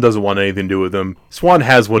 Swan doesn't want anything to do with him. Swan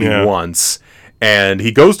has what he wants, and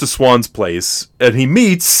he goes to Swan's place, and he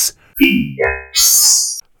meets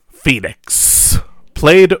Phoenix,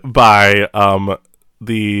 played by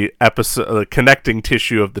the connecting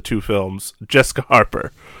tissue of the two films, Jessica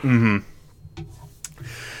Harper. Mm-hmm.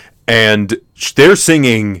 And they're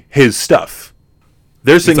singing his stuff.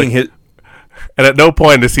 They're singing his... And at no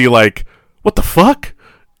point is he what the fuck?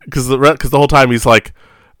 Because the whole time he's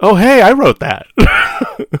oh, hey, I wrote that.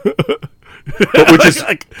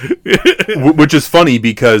 which is funny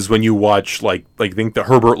because when you watch I think the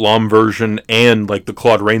Herbert Lom version and the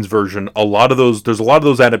Claude Rains version, there's a lot of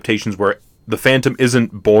those adaptations where the Phantom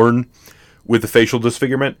isn't born with the facial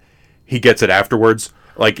disfigurement. He gets it afterwards.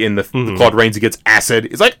 In the Claude Rains, he gets acid.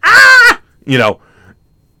 He's ah!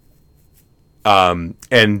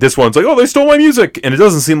 And this one's oh, they stole my music, and it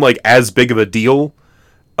doesn't seem as big of a deal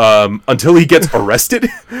until he gets arrested.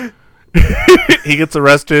 He gets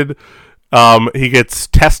arrested. He gets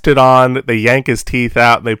tested on. They yank his teeth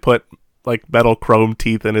out, and they put metal chrome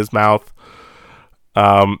teeth in his mouth.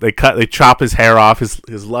 They chop his hair off,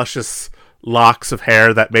 his luscious locks of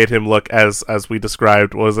hair that made him look, as we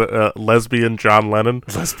described, was a lesbian John Lennon.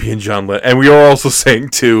 Lesbian John Lennon. And we are also saying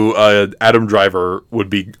too, Adam Driver would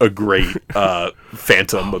be a great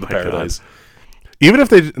Phantom of the Paradise. God. Even if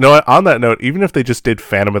they on that note, even if they just did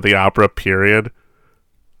Phantom of the Opera, period,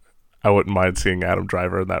 I wouldn't mind seeing Adam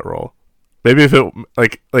Driver in that role. Maybe if it I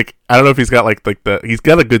don't know if he's got he's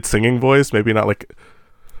got a good singing voice. Maybe not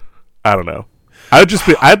I don't know. I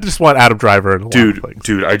just want Adam Driver in a lot of things.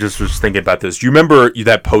 Dude, I just was thinking about this. Do you remember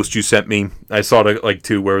that post you sent me? I saw it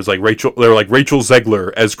too, where it was Rachel. They were Rachel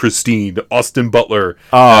Zegler as Christine, Austin Butler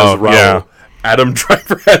as Raoul, yeah. Adam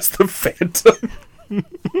Driver as the Phantom.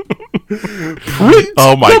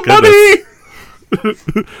 Oh my goodness!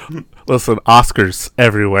 Listen, Oscars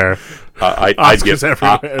everywhere. I'd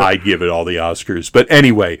give it all the Oscars. But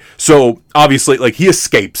anyway, so obviously, like, he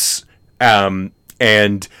escapes, and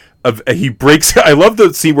he breaks. I love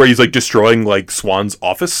the scene where he's like destroying like Swan's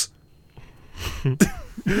office.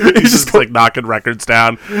 He's just like knocking records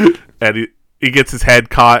down, and he gets his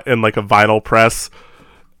head caught in like a vinyl press,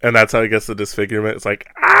 and that's how he gets the disfigurement. It's like,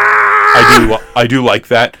 I do like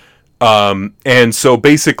that. And so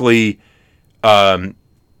basically,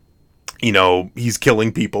 he's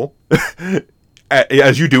killing people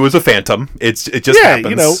as you do as a Phantom. It just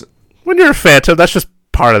happens. When you're a Phantom, that's just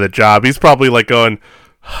part of the job. He's probably like going,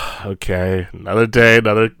 okay, another day,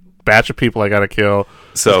 another batch of people I gotta kill.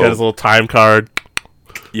 So he's got his little time card.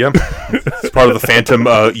 Yep, it's part of the Phantom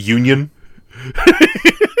union.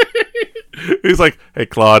 He's like, hey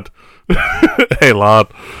Claude, hey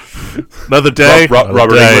Claude, another day,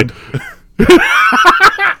 Robert England,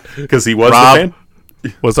 because he was Rob, the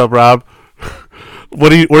fan. What's up, Rob?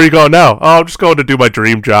 Where are you going now? Oh, I'm just going to do my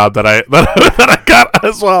dream job that I got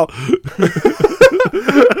as well.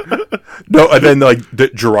 No, and then like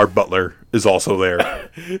Gerard Butler is also there.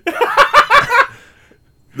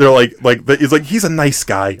 They're like he's a nice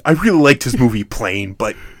guy. I really liked his movie Plane,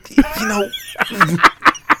 but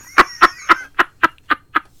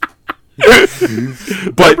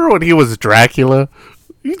Remember when he was Dracula?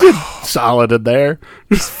 You did solid in there.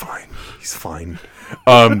 He's fine.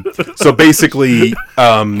 So basically,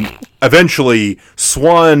 eventually,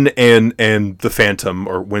 Swan and the Phantom,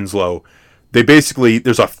 or Winslow, there's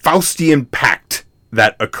a Faustian pact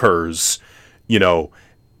that occurs,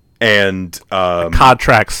 and a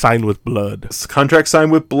contract signed with blood. It's a contract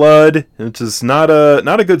signed with blood, which is not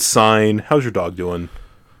a good sign. How's your dog doing?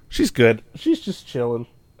 She's good. She's just chilling.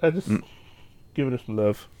 I just giving her some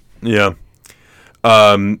love. Yeah.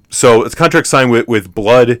 So it's a contract signed with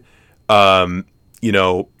blood. I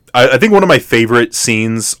think one of my favorite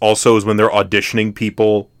scenes also is when they're auditioning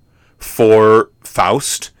people for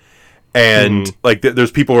Faust, and like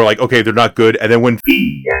there's people who are like, okay, they're not good, and then when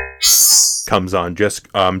comes on,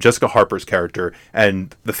 Jessica Harper's character,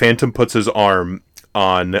 and the Phantom puts his hand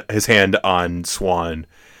on Swan.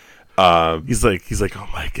 He's like, oh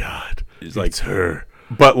my god, it's her.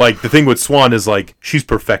 But like the thing with Swan is like she's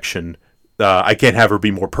perfection. I can't have her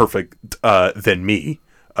be more perfect than me.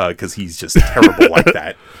 Because he's just terrible like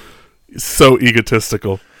that. So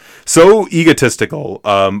egotistical.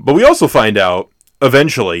 But we also find out,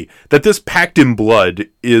 eventually, that this pact in blood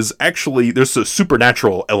is actually... There's a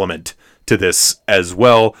supernatural element to this as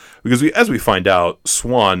well. Because as we find out,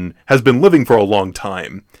 Swan has been living for a long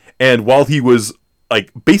time. And while he was,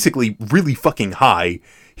 like, basically really fucking high,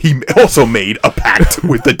 he also made a pact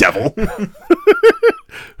with the devil.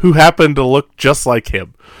 Who happened to look just like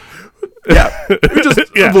him. Yeah,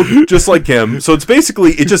 look just like him. So it's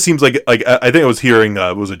basically, it just seems like I think I was hearing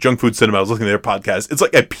was a Junk Food Cinema. I was listening to their podcast. It's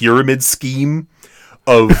like a pyramid scheme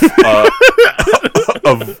of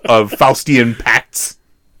of Faustian pacts.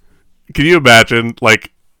 Can you imagine,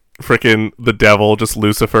 like, freaking the devil, just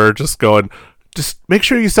Lucifer, just going, just make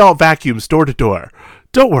sure you sell vacuums door to door.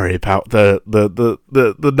 Don't worry about the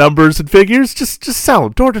numbers and figures. Just sell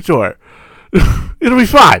them door to door. It'll be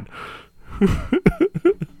fine.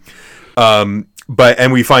 And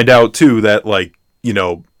we find out too that, like,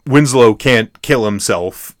 Winslow can't kill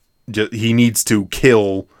himself. He needs to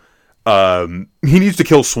kill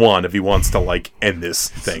Swan if he wants to, like, end this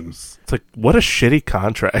thing. It's like, what a shitty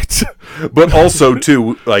contract. But also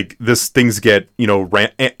too, like, things get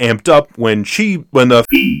amped up when the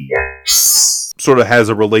sort of has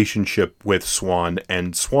a relationship with Swan,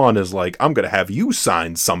 and Swan is like, I'm gonna have you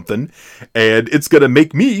sign something, and it's gonna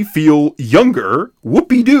make me feel younger.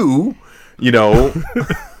 Whoopie-doo.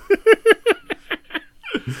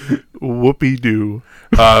 Whoopie-doo.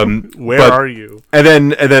 Where are you? And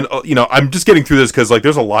then I'm just getting through this because, like,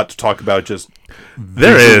 there's a lot to talk about. Just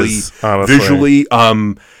visually.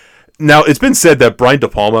 Now it's been said that Brian De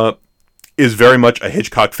Palma is very much a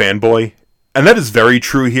Hitchcock fanboy, and that is very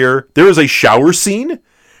true here. There is a shower scene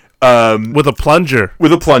with a plunger,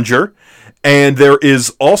 and there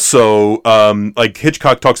is also like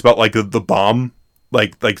Hitchcock talks about, like, the bomb,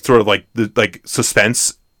 like sort of like the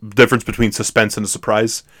suspense, difference between suspense and a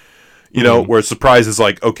surprise. Where surprise is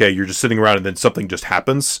like, okay, you're just sitting around and then something just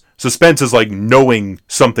happens. Suspense is like knowing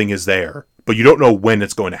something is there, but you don't know when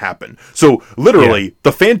it's going to happen. So literally,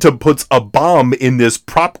 the Phantom puts a bomb in this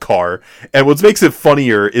prop car, and what makes it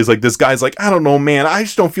funnier is, like, this guy's like, I don't know, man, I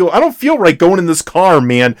don't feel right going in this car,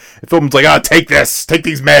 man. And Philbin's like, take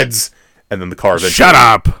these meds, and then the car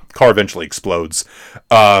eventually explodes.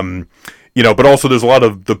 But also there's a lot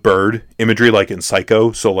of the bird imagery, like in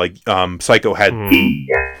Psycho. So, like, Psycho had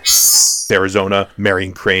Arizona,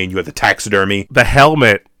 Marion Crane. You had the taxidermy. The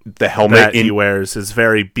helmet that he wears is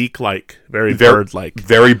very beak-like, very bird-like.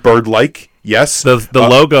 Very bird-like, yes. The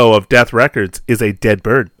logo of Death Records is a dead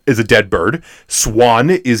bird. Is a dead bird. Swan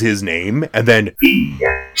is his name, and then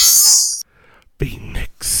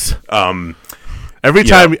Phoenix. Every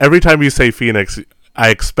time you say Phoenix, I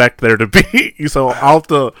expect there to be. So I'll have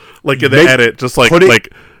to in the edit, just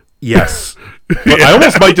yes. But I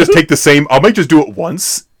almost might just take the same. I might just do it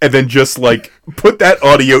once and then just put that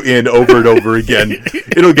audio in over and over again.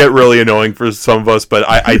 It'll get really annoying for some of us, but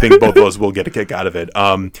I think both of us will get a kick out of it.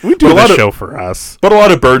 We do the show for us, but a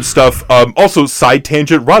lot of bird stuff. Also, side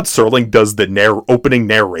tangent: Rod Serling does the opening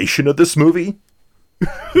narration of this movie.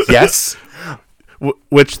 Yes.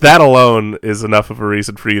 Which that alone is enough of a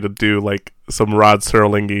reason for you to do some Rod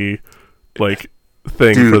Serling-y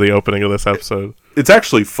thing for the opening of this episode. It's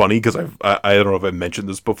actually funny because I don't know if I've mentioned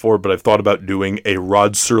this before, but I've thought about doing a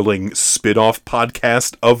Rod Serling spin-off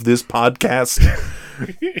podcast of this podcast.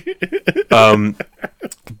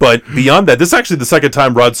 But beyond that, this is actually the second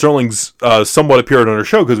time Rod Serling's somewhat appeared on our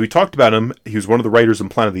show because we talked about him. He was one of the writers in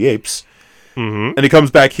Planet of the Apes, and he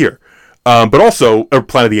comes back here. But also, a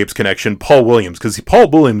Planet of the Apes connection, Paul Williams, because Paul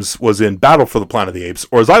Williams was in Battle for the Planet of the Apes,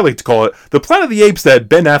 or as I like to call it, the Planet of the Apes that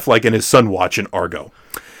Ben Affleck and his son watch in Argo.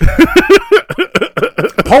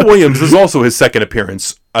 Paul Williams is also his second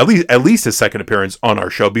appearance, at least his second appearance on our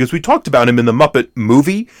show, because we talked about him in the Muppet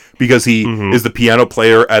movie, because he is the piano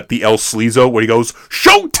player at the El Sleazo, where he goes,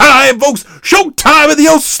 "Showtime, folks! Showtime at the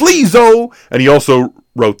El Sleazo!" And he also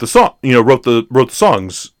wrote the song, wrote the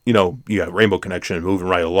songs. You got Rainbow Connection, Moving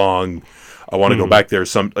Right Along. I Want to Go Back There.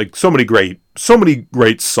 So many great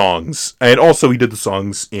songs, and also he did the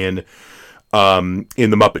songs in the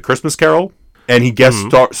Muppet Christmas Carol. And he guest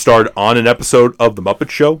starred on an episode of The Muppet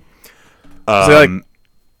Show.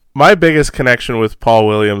 My biggest connection with Paul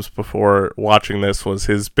Williams before watching this was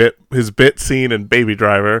his bit scene in Baby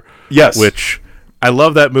Driver. Yes. Which, I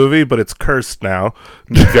love that movie, but it's cursed now.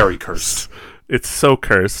 Very cursed. It's so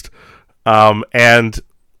cursed. And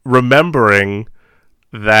remembering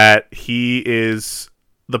that he is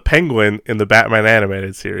the Penguin in the Batman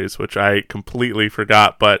animated series, which I completely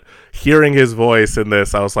forgot. But hearing his voice in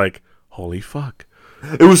this, I was like, holy fuck.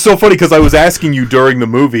 It was so funny because I was asking you during the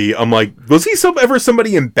movie, I'm like, was he ever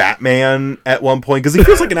somebody in Batman at one point? Because he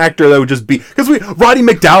feels like an actor that would just be... Because Roddy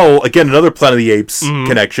McDowall, again, another Planet of the Apes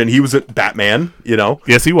connection, he was at Batman,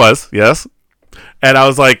 Yes, he was, yes. And I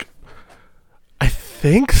was like, I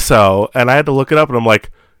think so. And I had to look it up, and I'm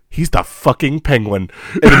like, he's the fucking Penguin.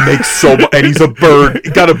 And it makes so much... And he's a bird. He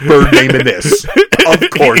got a bird name in this. Of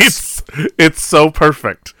course. It's so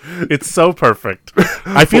perfect. It's so perfect.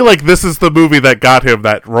 I feel like this is the movie that got him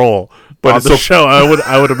that role. But on the show,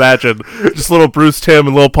 I would imagine just little Bruce Timm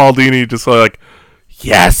and little Paul Dini just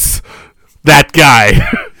yes, that guy.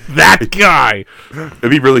 That guy.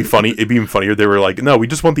 It'd be really funny. It'd be even funnier. They were like, no, we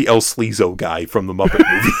just want the El Sleazo guy from the Muppet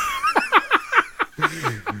movie.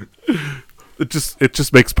 It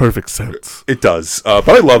just makes perfect sense. It does. But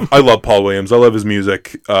I love Paul Williams. I love his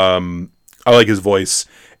music. I like his voice.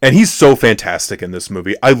 And he's so fantastic in this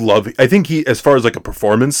movie. I think he, as far as a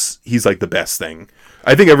performance, he's the best thing.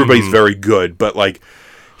 I think everybody's very good, but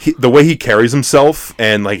the way he carries himself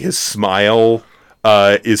and his smile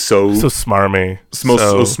is so smarmy.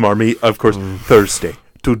 So smarmy. Of course, Thursday.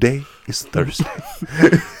 Today is Thursday.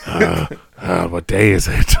 What day is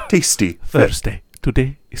it? Tasty. Thursday.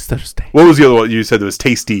 Today is Thursday. What was the other one you said that was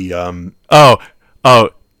tasty?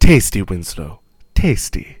 Tasty Winslow.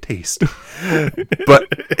 Tasty. But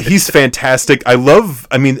he's fantastic.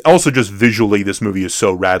 Also just visually, this movie is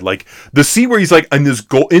so rad. The scene where he's in this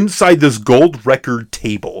inside this gold record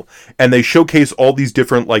table, and they showcase all these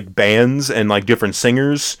different bands and different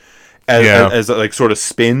singers as sort of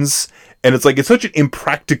spins. And it's such an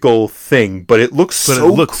impractical thing, but it looks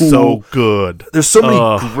cool. So good. There's so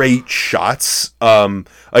many great shots.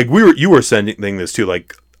 You were sending this too,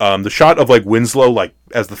 the shot of Winslow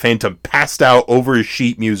as the Phantom passed out over his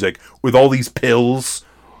sheet music with all these pills.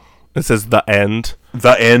 It says the end.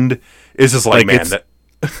 The end is just man.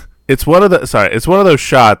 It's one of those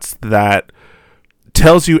shots that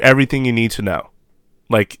tells you everything you need to know.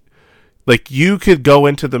 You could go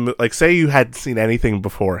into the say you hadn't seen anything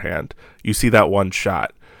beforehand. You see that one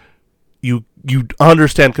shot. You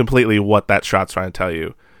understand completely what that shot's trying to tell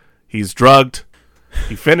you. He's drugged.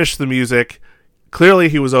 He finished the music. Clearly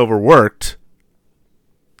he was overworked.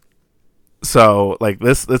 So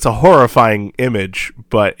it's a horrifying image,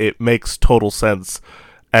 but it makes total sense.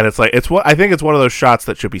 And I think it's one of those shots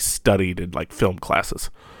that should be studied in film classes.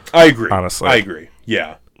 I agree. Honestly. I agree.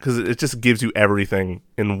 Yeah. Because it just gives you everything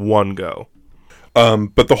in one go.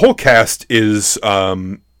 But the whole cast is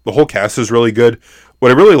really good.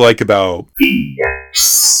 What I really like about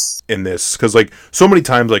in this, because like so many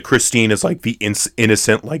times, like Christine is like the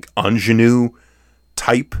innocent like ingenue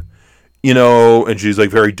type, you know, and she's like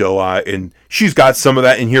very doe-eyed, and she's got some of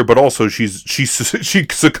that in here, but also she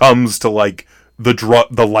succumbs to like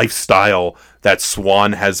the lifestyle that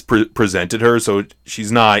Swan has presented her, so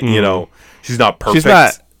she's not, you know, she's not perfect. She's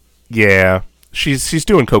not. Yeah. She's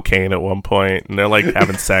doing cocaine at one point, and they're like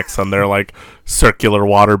having sex on their like circular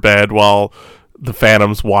waterbed while the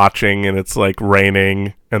Phantom's watching, and it's like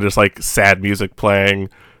raining, and there's like sad music playing,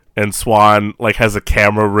 and Swan like has a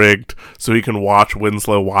camera rigged so he can watch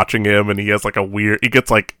Winslow watching him, and he has like he gets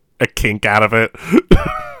like a kink out of it.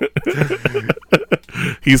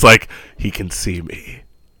 He's like, he can see me.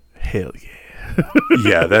 Hell yeah.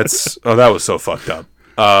 Yeah, that was so fucked up.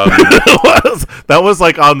 That was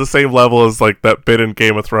like on the same level as like that bit in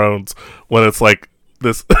Game of Thrones when it's like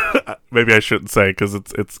this. Maybe I shouldn't say because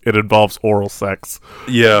it involves oral sex.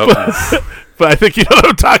 Yeah, but I think you know what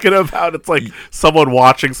I'm talking about. It's like someone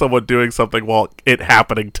watching someone doing something while it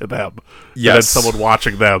happening to them. Yes, and then someone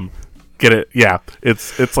watching them get it. Yeah,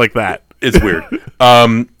 it's like that. It's weird.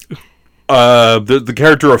 The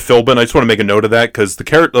character of Philbin, I just want to make a note of that because the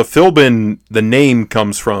character of Philbin, the name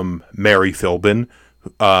comes from Mary Philbin,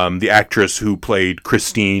 the actress who played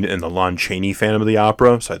Christine in the Lon Chaney Phantom of the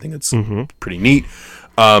Opera. So I think it's pretty neat.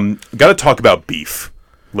 Got to talk about Beef.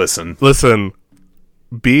 Listen,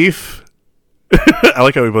 Beef. I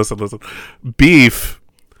like how we both said listen. Beef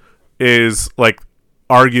is like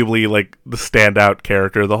arguably like the standout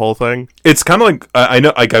character of the whole thing. It's kind of like I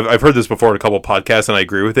know, like I've heard this before in a couple of podcasts, and I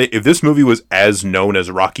agree with it. If this movie was as known as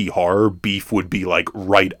Rocky Horror, Beef would be like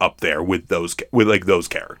right up there with those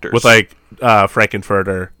characters, with like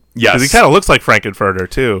Frankenfurter. Yes, because he kind of looks like Frankenfurter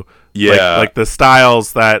too. Yeah, like the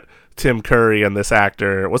styles that Tim Curry and this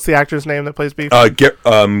actor. What's the actor's name that plays Beef?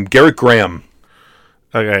 Garrett Graham.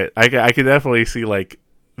 Okay, I can definitely see like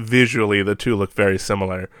visually the two look very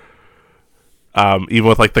similar. Even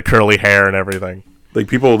with like the curly hair and everything. Like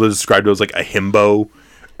people described it as like a himbo,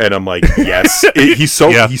 and I'm like, yes, he's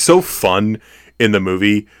so fun in the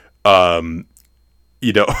movie.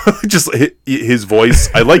 You know, just his voice.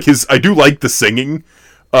 I do like the singing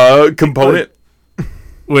component.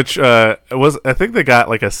 Which I think they got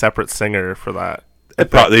like a separate singer for that.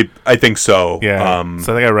 I think so. Yeah.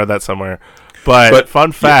 So I think I read that somewhere. But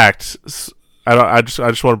fun fact, I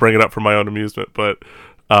just want to bring it up for my own amusement. But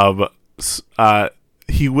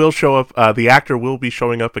he will show up. The actor will be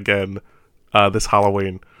showing up again this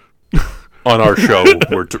Halloween on our show.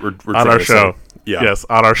 We're on our show. Yeah. Yes,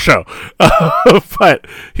 on our show. But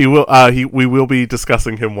he will. We will be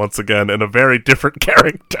discussing him once again in a very different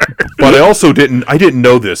character. But I didn't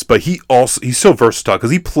know this, but he's so versatile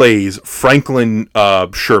because he plays Franklin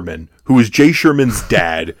Sherman, who is Jay Sherman's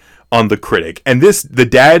dad on The Critic, and the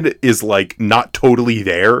dad is like not totally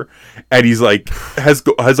there, and he's like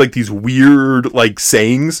has like these weird like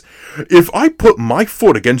sayings. If I put my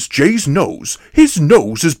foot against Jay's nose, his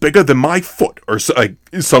nose is bigger than my foot, or like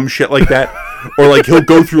some shit like that. Or like he'll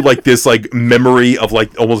go through like this like memory of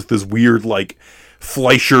like almost this weird like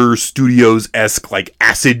Fleischer Studios-esque like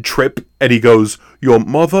acid trip, and he goes, "Your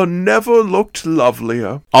mother never looked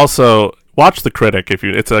lovelier." Also, watch The Critic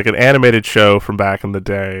it's like an animated show from back in the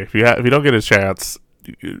day. If you don't get a chance,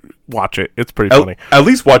 watch it. It's pretty funny. At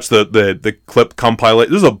least watch the clip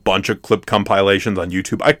compilation. There's a bunch of clip compilations on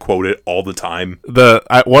YouTube. I quote it all the time.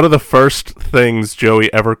 One of the first things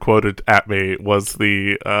Joey ever quoted at me was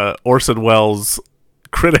the Orson Welles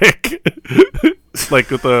Critic, like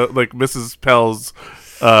with the Mrs. Pell's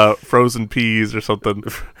frozen peas or something,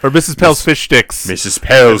 or Mrs. Pell's fish sticks. Mrs.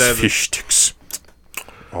 Pell's fish sticks.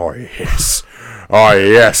 Oh yes,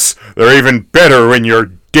 they're even better when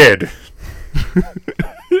you're dead.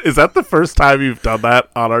 Is that the first time you've done that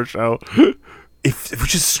on our show?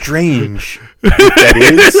 Which is strange. If that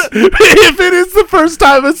is. If it is the first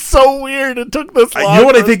time, it's so weird. It took this long. You know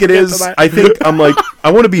what I think it is? I think I'm like,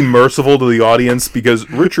 I want to be merciful to the audience because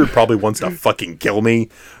Richard probably wants to fucking kill me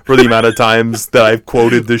for the amount of times that I've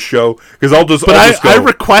quoted this show. Because I'll just go. I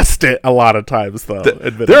request it a lot of times, though.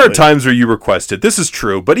 There are times where you request it. This is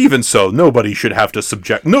true, but even so, nobody should have to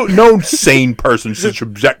subject. No sane person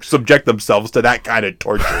should subject themselves to that kind of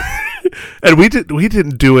torture. And we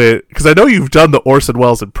didn't do it because I know you've done the Orson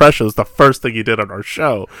Welles impressions. The first thing you did on our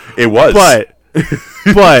show, it was, but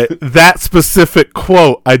that specific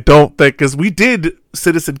quote, I don't think, because we did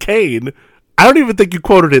Citizen Kane. I don't even think you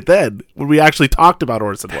quoted it then when we actually talked about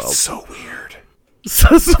Orson Welles. So weird. So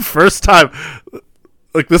it's the first time.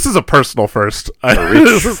 like this is a personal first. A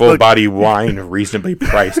rich, full-body wine reasonably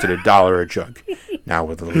priced at $1 a jug. Now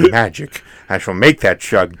with a little magic, I shall make that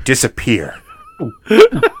jug disappear.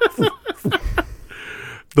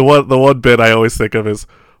 The one bit I always think of is,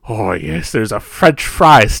 oh yes, there's a French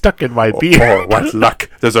fry stuck in my beard. Oh, what luck!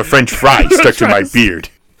 There's a French fry stuck to my beard.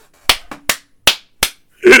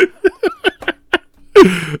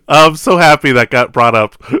 I'm so happy that got brought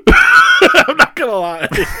up. I'm not gonna lie.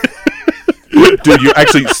 Dude, you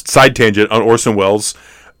actually side tangent on Orson Welles.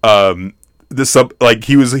 He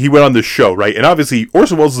went on this show, right? And obviously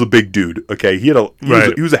Orson Welles is a big dude. Okay, he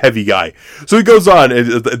was a heavy guy. So he goes on, and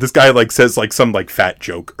this guy like says like some like fat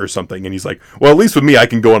joke or something, and he's like, "Well, at least with me, I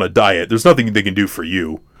can go on a diet. There's nothing they can do for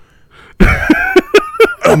you."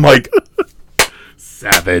 I'm like,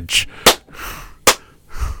 savage.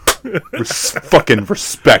 Fucking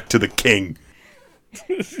respect to the king.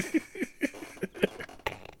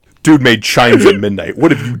 Dude made Chimes at Midnight.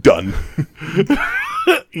 What have you done?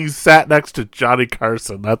 You sat next to Johnny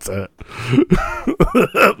Carson. That's it. I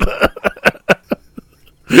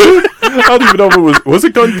don't even know if it was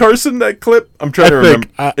it Gun Carson, that clip? I'm trying to remember.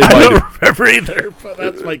 I don't remember either, but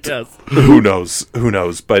that's my guess. Who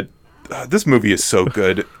knows? But this movie is so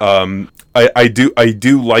good. I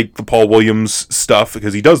do like the Paul Williams stuff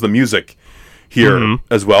because he does the music here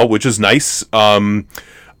as well, which is nice.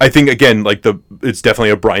 I think again, like it's definitely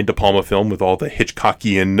a Brian De Palma film with all the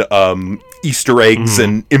Hitchcockian Easter eggs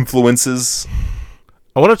and influences.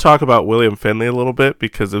 I want to talk about William Finley a little bit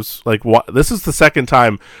because it's like this is the second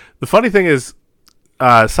time. The funny thing is,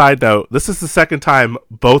 side note, this is the second time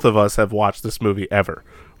both of us have watched this movie ever,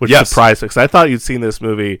 which surprised us because I thought you'd seen this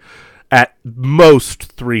movie at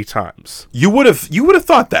most 3 times. You would have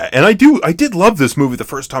thought that, and I did love this movie the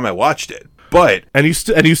first time I watched it. But you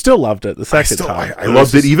still loved it the second time. I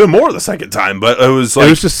loved it even more the second time. But it was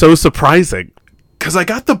just so surprising because I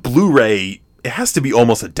got the Blu-ray. It has to be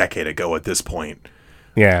almost a decade ago at this point.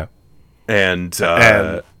 Yeah, and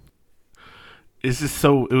it's just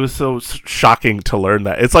so it was so shocking to learn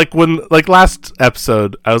that. It's like when last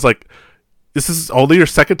episode I was like, "This is only your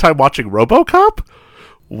second time watching RoboCop."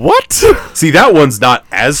 What? See, that one's not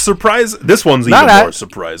as surprising. This one's even more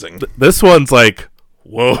surprising. This one's like,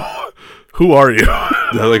 whoa. Who are you?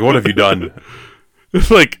 Like, what have you done? It's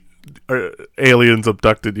like aliens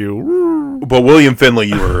abducted you. But William Finley,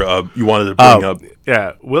 you wanted to bring up.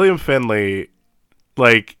 Yeah, William Finley,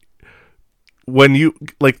 like when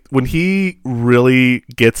he really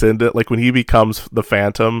gets into when he becomes the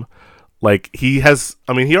Phantom, like he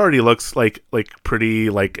already looks like pretty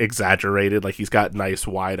exaggerated. Like he's got nice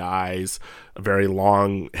wide eyes, a very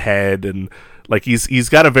long head, and he's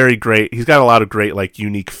got a lot of great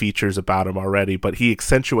unique features about him already, but he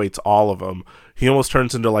accentuates all of them. He almost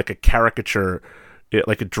turns into a caricature,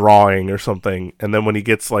 like a drawing or something. And then when he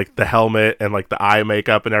gets the helmet and the eye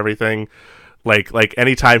makeup and everything, like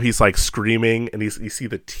anytime he's screaming and you see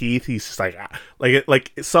the teeth, he's just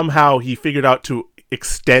somehow he figured out to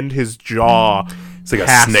extend his jaw it's like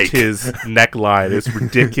past a snake. His neckline. It's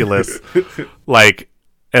ridiculous.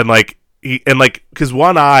 Because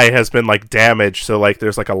one eye has been damaged, so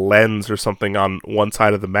there's a lens or something on one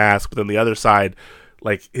side of the mask, but then the other side,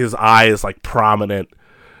 his eye is prominent,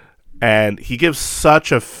 and he gives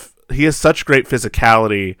he has such great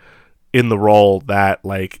physicality in the role that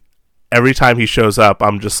every time he shows up,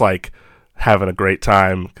 I'm just having a great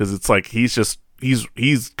time because it's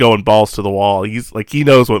he's going balls to the wall. He's he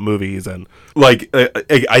knows what movie he's in.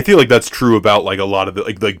 I feel that's true about a lot of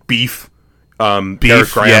the Beef.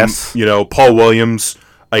 Beef, Graham, yes. Paul Williams,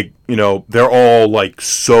 they're all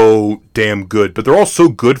so damn good, but they're all so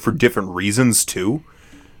good for different reasons too.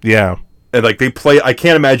 Yeah, and they play. I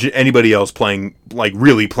can't imagine anybody else playing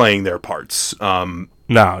really playing their parts. No,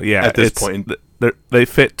 yeah, at this point, they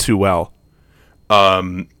fit too well.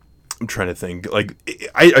 I'm trying to think. I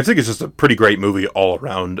think it's just a pretty great movie all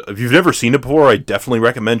around. If you've never seen it before, I definitely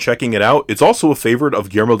recommend checking it out. It's also a favorite of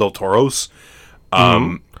Guillermo del Toro's.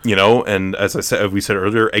 And as we said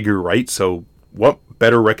earlier, Edgar Wright. So what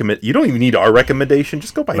better recommend? You don't even need our recommendation.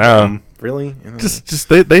 Just go by them. Really? Just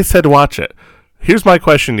they said watch it. Here's my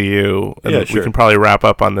question to you, and we can probably wrap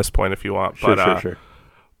up on this point if you want. Sure.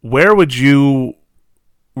 Where would you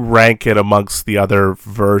rank it amongst the other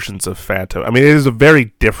versions of Phantom? I mean, it is a very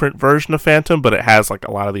different version of Phantom, but it has a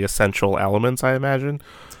lot of the essential elements, I imagine.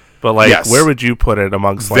 But where would you put it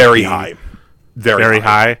amongst very high? Very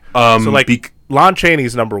high. Lon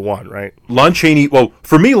Chaney's number 1, right? Lon Chaney. Well,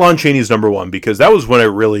 for me, Lon Chaney's number 1 because that was when I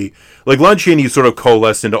really Lon Chaney sort of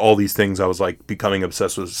coalesced into all these things. I was becoming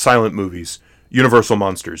obsessed with silent movies, Universal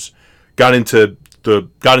monsters. Got into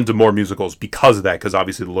more musicals because of that. Because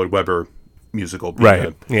obviously the Lloyd Webber musical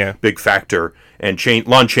being a big factor. And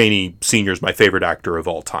Lon Chaney Sr. is my favorite actor of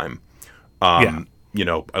all time. You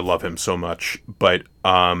know, I love him so much, but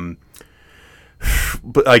like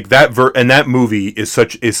that movie is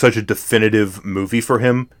such a definitive movie for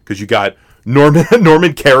him, because you got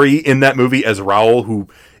Norman Carey in that movie as Raoul, who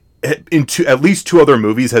in at least 2 other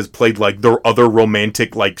movies has played like the other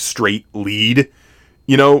romantic, like, straight lead,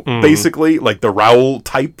 you know, basically like the Raoul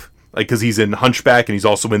type, like, because he's in Hunchback and he's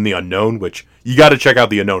also in The Unknown, which you got to check out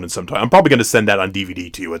The Unknown at some time. I'm probably going to send that on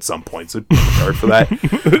DVD to you at some point, so prepare for that.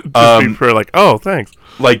 For like, oh, thanks.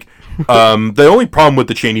 Like, the only problem with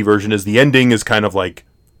the Chaney version is the ending is kind of like,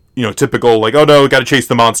 you know, typical, like, oh no, got to chase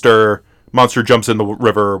the monster jumps in the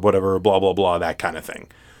river, whatever, blah blah blah, that kind of thing.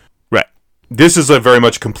 Right. This is a very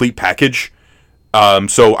much complete package.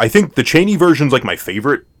 So I think the Chaney version's like my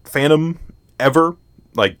favorite Phantom ever.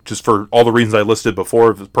 Like, just for all the reasons I listed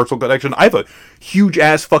before of his personal connection. I have a huge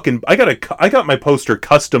ass fucking... I got my poster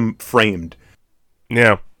custom framed.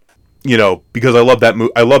 Yeah. You know, because I love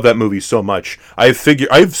that movie so much. I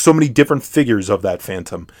have so many different figures of that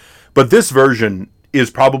Phantom. But this version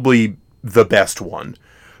is probably the best one.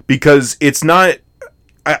 Because it's not...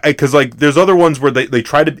 Because, like, there's other ones where they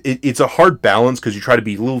try to... It's a hard balance, because you try to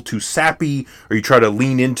be a little too sappy, or you try to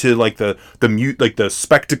lean into, like, the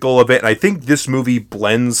spectacle of it. And I think this movie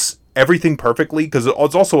blends everything perfectly, because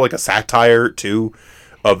it's also, like, a satire, too,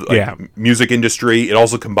 of, like, music industry. It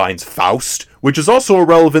also combines Faust, which is also a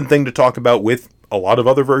relevant thing to talk about with a lot of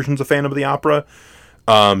other versions of Phantom of the Opera.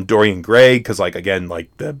 Dorian Gray, because, like, again,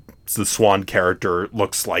 like, the Swan character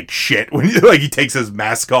looks like shit when he takes his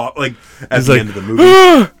mask off, like, at the end of the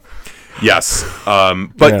movie. Yes.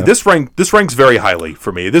 But this ranks very highly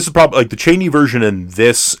for me. This is probably, like, the Chaney version and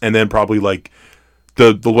this, and then probably, like,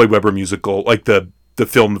 the Lloyd Webber musical, like, the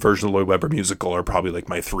film version of the Lloyd Webber musical are probably, like,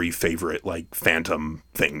 my 3 favorite, like, Phantom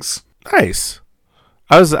things. Nice.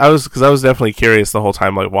 I was definitely curious the whole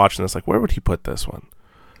time, like, watching this, like, where would he put this one?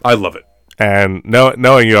 I love it. And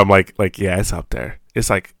knowing you, I'm like, yeah, it's up there. It's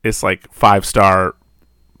like 5-star,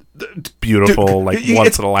 beautiful, dude, like,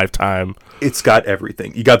 once in a lifetime. It's got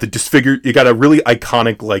everything. You got the disfigured. You got a really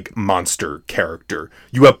iconic, like, monster character.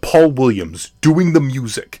 You have Paul Williams doing the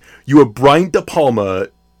music. You have Brian De Palma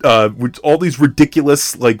with all these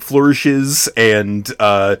ridiculous, like, flourishes, and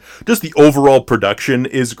just the overall production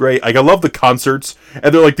is great. Like, I love the concerts, and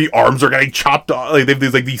they're like, the arms are getting chopped off. Like, they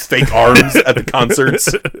have these fake arms at the concerts.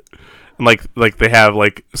 Like they have,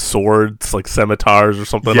 like, swords, like scimitars or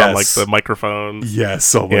something on, like, the microphones.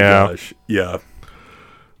 Yes. Oh my gosh. Yeah.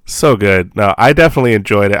 So good. No, I definitely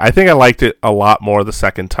enjoyed it. I think I liked it a lot more the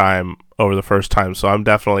second time over the first time. So I'm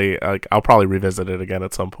definitely, like, I'll probably revisit it again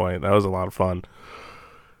at some point. That was a lot of fun.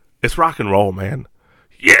 It's rock and roll, man.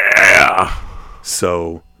 Yeah.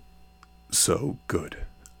 So good.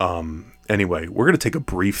 Anyway, we're gonna take a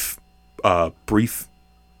brief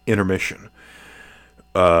intermission.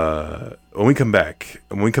 When we come back,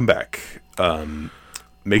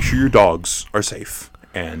 make sure your dogs are safe,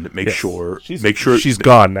 and make sure she's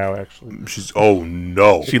gone now. Actually, oh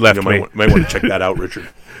no, she left me. Might want to check that out, Richard.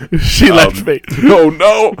 She left me. Oh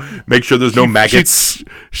no! Make sure there's no maggots.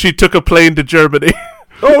 She took a plane to Germany.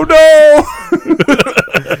 Oh no!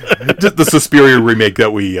 Just the Suspiria remake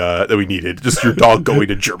that we needed. Just your dog going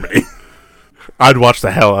to Germany. I'd watch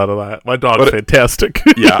the hell out of that. My dog's fantastic.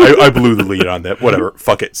 Yeah, I blew the lead on that. Whatever.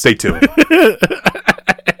 Fuck it. Stay tuned.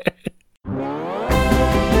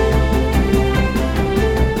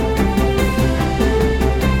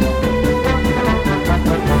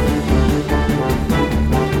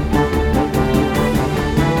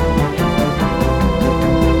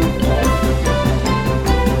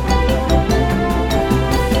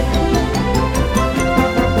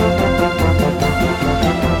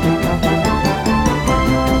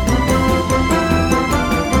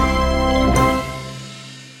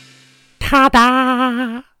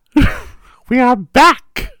 Ta-da! We are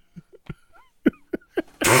back!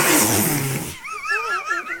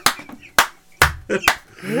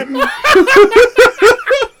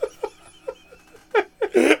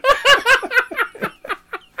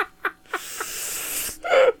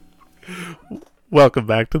 Welcome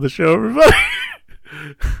back to the show, everybody.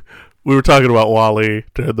 We were talking about WALL-E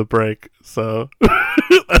during the break, so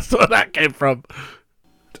that's where that came from.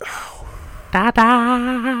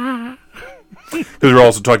 Ta-da! Because we're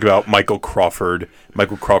also talking about Michael Crawford.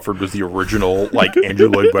 Michael Crawford was the original, like, Andrew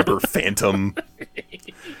Lloyd Webber Phantom.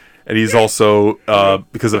 And he's also,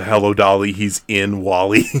 because of Hello Dolly, he's in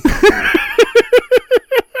WALL-E.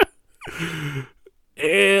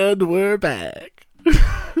 And we're back.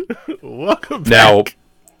 Welcome back. Now,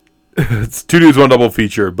 it's 2 Dudes, 1 Double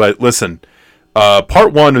feature, but listen,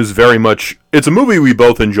 Part 1 is very much, it's a movie we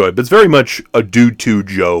both enjoy, but it's very much a Dude to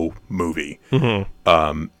Joe movie.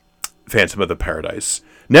 Mm-hmm. Phantom of the Paradise.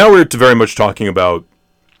 Now we're very much talking about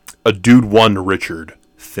a Dude 1 Richard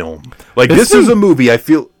film. Like, this is a movie I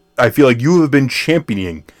feel like you have been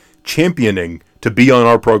championing to be on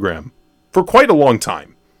our program for quite a long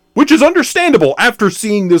time, which is understandable after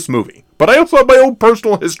seeing this movie. But I also have my own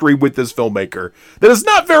personal history with this filmmaker that is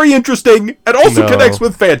not very interesting and also connects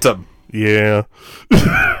with Phantom. Yeah.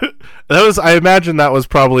 I imagine that was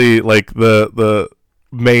probably like the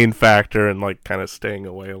main factor in like kind of staying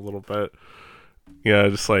away a little bit. Yeah,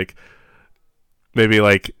 just like maybe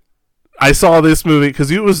like I saw this movie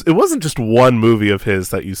because it wasn't just one movie of his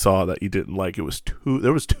that you saw that you didn't like. It was two.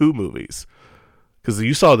 There was two movies because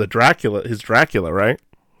you saw his Dracula, right?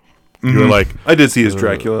 Mm-hmm. You were like, I did see his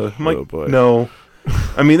Dracula. I'm like, boy. No.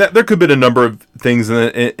 I mean, there could have been a number of things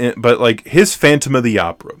in it, but like his Phantom of the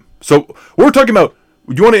Opera. So we're talking about.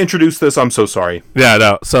 Do you want to introduce this? I'm so sorry. Yeah,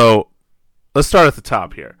 no. So let's start at the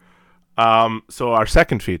top here. So our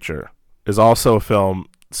second feature is also a film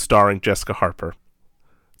starring Jessica Harper.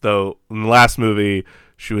 Though in the last movie,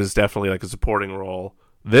 she was definitely like a supporting role.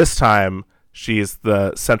 This time, she is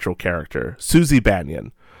the central character, Susie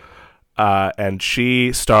Bannion. And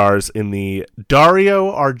she stars in the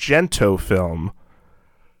Dario Argento film,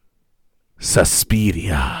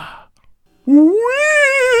 Suspiria.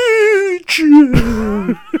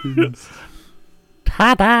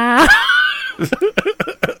 Ta-da!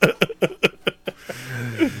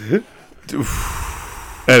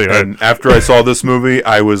 Anyway. And after I saw this movie,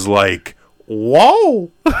 I was like,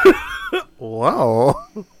 whoa! Wow.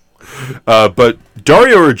 But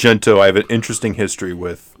Dario Argento, I have an interesting history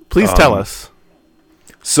with. Please tell us.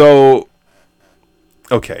 So,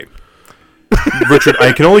 okay. Richard,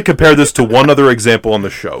 I can only compare this to one other example on the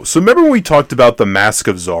show. So remember when we talked about The Mask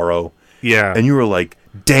of Zorro? Yeah. And you were like,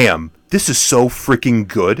 damn, this is so freaking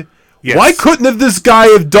good. Yes. Why couldn't this guy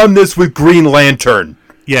have done this with Green Lantern?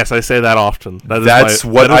 Yes, I say that often. I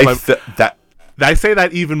say that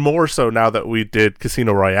even more so now that we did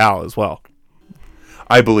Casino Royale as well.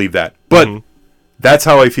 I believe that. But that's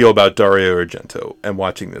how I feel about Dario Argento and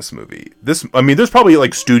watching this movie. There's probably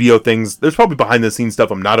like studio things. There's probably behind the scenes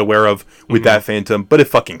stuff I'm not aware of with that Phantom, but it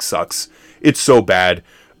fucking sucks. It's so bad.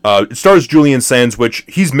 It stars Julian Sands, which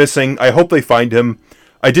he's missing. I hope they find him.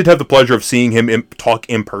 I did have the pleasure of seeing him talk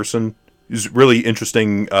in person. He's a really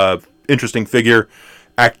interesting figure.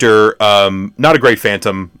 Actor, not a great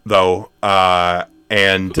Phantom though,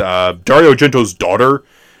 and Dario Argento's daughter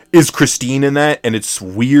is Christine in that, and it's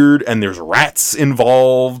weird, and there's rats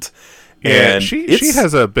involved, and she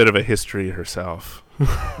has a bit of a history herself.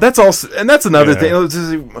 That's also, and that's another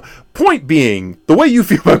thing. Point being, the way you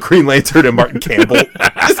feel about Green Lantern and Martin Campbell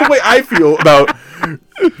is the way I feel about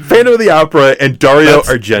Phantom of the Opera and Dario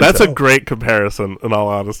Argento. That's a great comparison, in all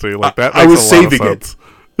honesty. Like that, I was saving it.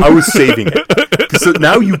 I was saving it. So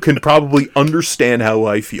now you can probably understand how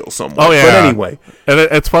I feel somewhat. Oh, yeah. But anyway. And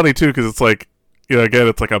it's funny, too, because it's like, again,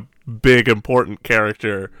 it's like a big, important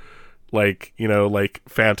character, like, like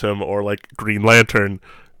Phantom or like Green Lantern,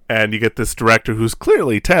 and you get this director who's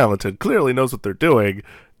clearly talented, clearly knows what they're doing,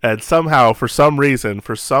 and somehow, for some reason,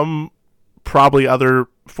 for some probably other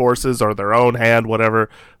forces or their own hand, whatever,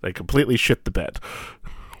 they completely shit the bed.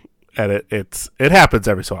 And it happens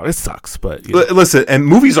every so often. It sucks, but listen. And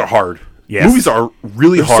movies are hard. Yes. Movies are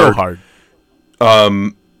really They're hard. So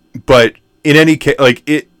hard. But in any case, like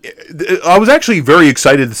I was actually very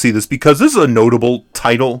excited to see this because this is a notable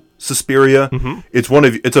title, Suspiria. Mm-hmm.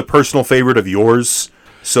 It's a personal favorite of yours.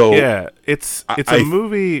 So yeah, it's a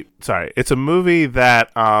movie. Sorry, it's a movie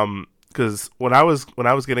that because when I was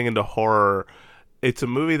getting into horror, it's a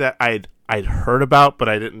movie that I'd heard about, but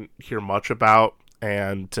I didn't hear much about.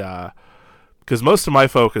 And because most of my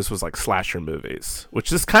focus was like slasher movies,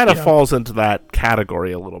 which just kind of falls into that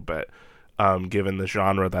category a little bit, given the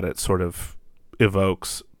genre that it sort of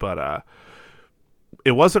evokes. But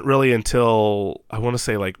it wasn't really until I want to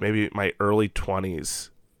say like maybe my early 20s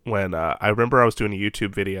when I remember I was doing a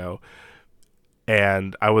YouTube video,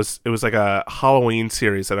 and it was like a Halloween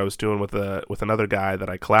series that I was doing with another guy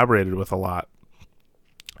that I collaborated with a lot.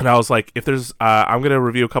 And I was like, if there's, I'm going to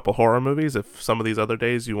review a couple horror movies. If some of these other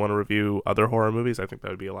days you want to review other horror movies, I think that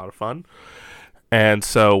would be a lot of fun. And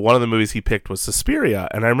so one of the movies he picked was Suspiria.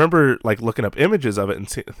 And I remember like looking up images of it and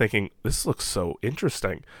thinking, this looks so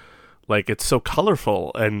interesting. Like it's so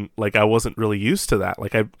colorful. And like, I wasn't really used to that.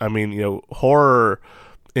 Like, I mean, horror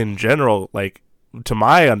in general, like to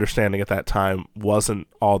my understanding at that time, wasn't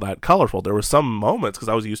all that colorful. There were some moments because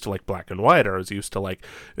I was used to like black and white, or I was used to like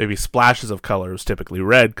maybe splashes of color. It was typically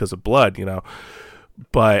red because of blood,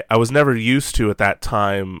 but I was never used to at that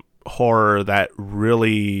time horror that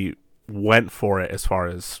really went for it as far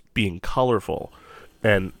as being colorful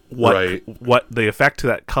and what the effect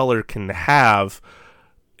that color can have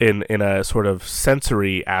in a sort of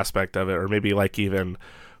sensory aspect of it, or maybe like even,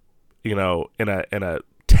 you know, in a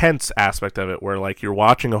tense aspect of it, where like you're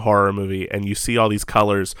watching a horror movie and you see all these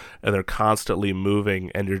colors and they're constantly moving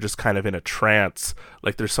and you're just kind of in a trance.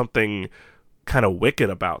 Like there's something kind of wicked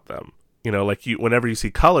about them. You know, like whenever you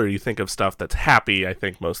see color, you think of stuff that's happy, I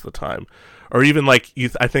think, most of the time. Or even like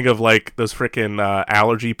I think of like those freaking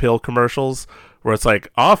allergy pill commercials where it's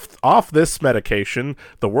like off this medication,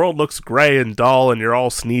 the world looks gray and dull and you're all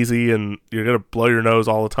sneezy and you're going to blow your nose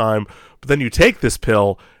all the time. But then you take this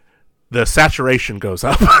pill, the saturation goes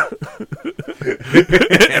up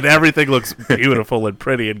and everything looks beautiful and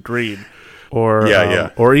pretty and green. Or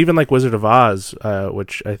or even like Wizard of Oz,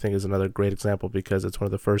 which I think is another great example because it's one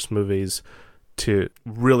of the first movies to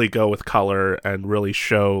really go with color and really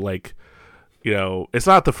show, like, you know, it's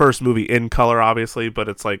not the first movie in color, obviously, but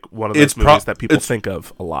it's like one of those movies that people think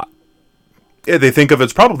of a lot. Yeah, they think of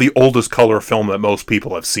it's probably the oldest color film that most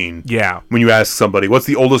people have seen. Yeah. When you ask somebody, what's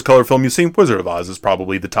the oldest color film you've seen? Wizard of Oz is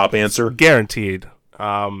probably the top answer. Guaranteed.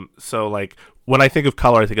 So, like, when I think of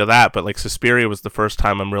color, I think of that, but, like, Suspiria was the first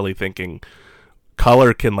time I'm really thinking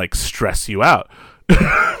color can, like, stress you out.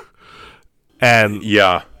 And,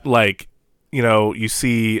 yeah, like, you know, you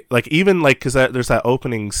see, like, even, like, because there's that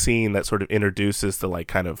opening scene that sort of introduces the, like,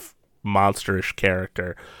 kind of monsterish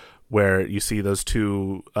character where you see those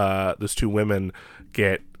two women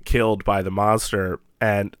get killed by the monster,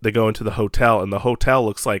 and they go into the hotel, and the hotel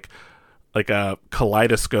looks like a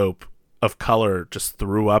kaleidoscope of color just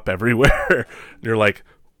threw up everywhere. And you're like,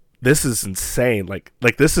 this is insane. Like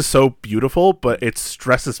this is so beautiful, but it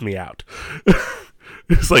stresses me out.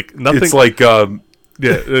 It's like nothing. It's like yeah.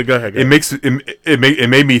 Go ahead. It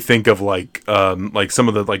made me think of like some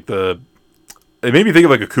of the. It made me think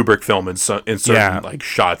of like a Kubrick film in certain like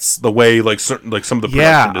shots, the way like certain like some of the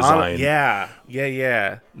production design.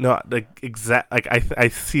 Yeah. No, like I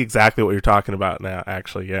see exactly what you're talking about now.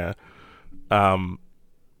 Actually, yeah.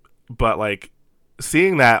 But like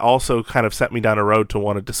seeing that also kind of set me down a road to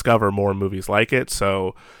want to discover more movies like it.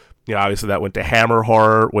 So, you know, obviously that went to Hammer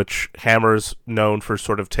horror, which Hammer's known for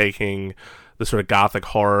sort of taking the sort of gothic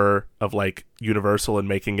horror of like Universal and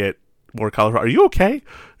making it more colorful. Are you okay?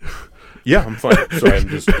 Yeah, I'm fine. Sorry,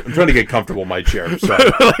 I'm trying to get comfortable in my chair.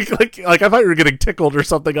 Sorry. like I thought you were getting tickled or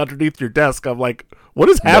something underneath your desk. I'm like, what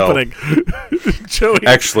is happening? No.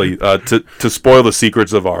 Actually, to spoil the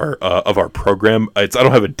secrets of our program, I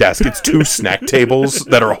don't have a desk. It's two snack tables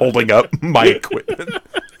that are holding up my equipment.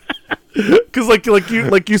 Because you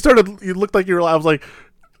looked like you were. I was like,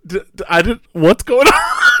 what's going on?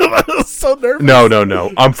 I was so nervous.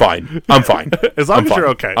 No. I'm fine. As long as you're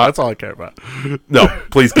okay. That's all I care about. No,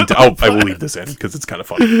 please continue. I will leave this in because it's kind of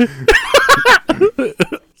funny.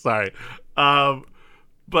 Sorry.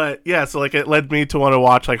 But yeah, so like it led me to want to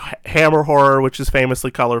watch like Hammer horror, which is famously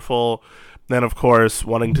colorful. Then of course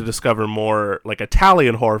wanting to discover more like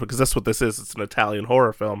Italian horror, because that's what this is. It's an Italian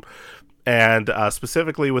horror film. And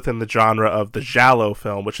specifically within the genre of the giallo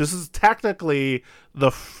film, which this is technically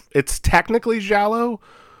it's technically giallo,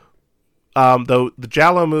 though the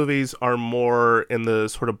giallo movies are more in the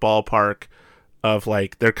sort of ballpark of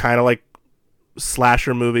like they're kind of like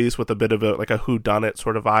slasher movies with a bit of a whodunit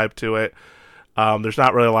sort of vibe to it. There's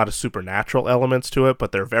not really a lot of supernatural elements to it,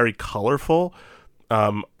 but they're very colorful.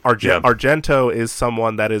 Argento is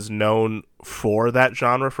someone that is known for that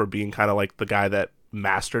genre, for being kind of like the guy that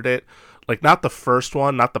mastered it. Like not the first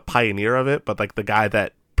one, not the pioneer of it, but like the guy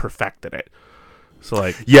that perfected it. So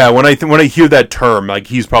like, yeah, when I hear that term, like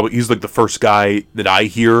he's like the first guy that I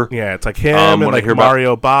hear. Yeah, it's like him and like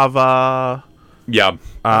Mario Bava. Yeah,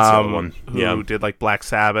 that's the one. Who did like Black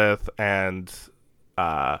Sabbath and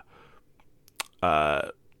what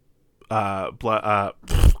the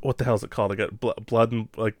hell is it called again? Blood and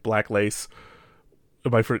like Black Lace.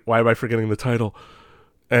 Why am I forgetting the title?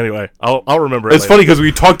 Anyway, I'll remember it. It's funny because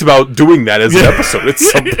we talked about doing that as an episode at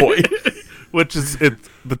some point. Which is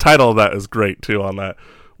the title of that is great too on that.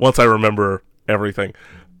 Once I remember everything,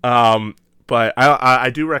 but I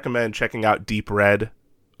do recommend checking out Deep Red.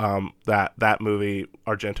 That movie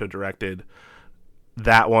Argento directed.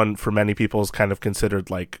 That one for many people is kind of considered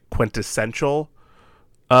like quintessential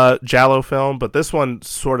giallo film, but this one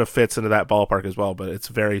sort of fits into that ballpark as well. But it's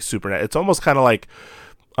very supernatural. It's almost kind of like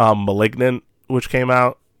Malignant, which came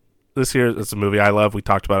out this year. It's a movie I love. We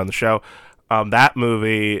talked about it on the show. That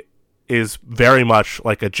movie is very much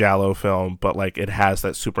like a giallo film, but like it has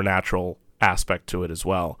that supernatural aspect to it as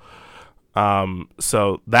well.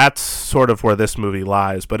 So that's sort of where this movie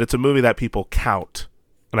lies, but it's a movie that people count,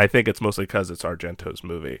 and I think it's mostly because it's Argento's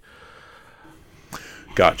movie.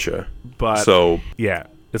 Gotcha. But so yeah,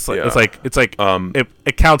 it's like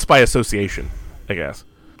it counts by association, I guess.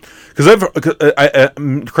 Because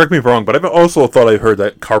correct me if I'm wrong, but I've also thought I heard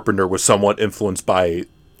that Carpenter was somewhat influenced by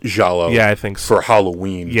Giallo. Yeah, I think so. For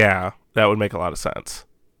Halloween. Yeah, that would make a lot of sense,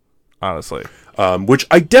 honestly. Which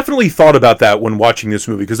I definitely thought about that when watching this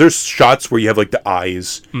movie, because there's shots where you have like the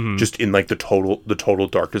eyes just in like the total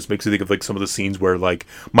darkness. Makes me think of like some of the scenes where like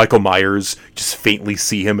Michael Myers just faintly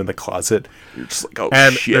see him in the closet. You're just like, oh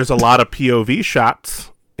and shit. There's a lot of POV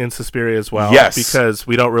shots in Suspiria as well. Yes, because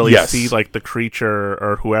we don't really see like the creature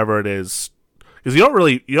or whoever it is, because you don't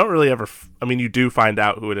really ever. I mean, you do find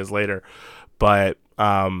out who it is later, but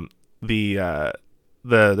there's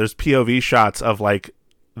POV shots of like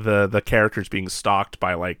the characters being stalked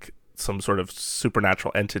by like some sort of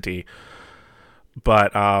supernatural entity.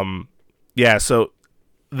 But yeah, so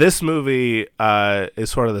this movie is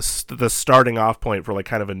sort of the starting off point for like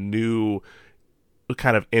kind of a new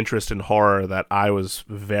kind of interest in horror that I was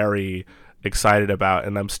very excited about,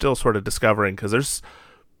 and I'm still sort of discovering, because there's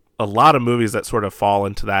a lot of movies that sort of fall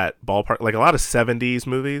into that ballpark. Like a lot of 70s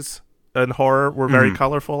movies in horror were very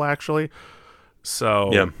colorful, actually.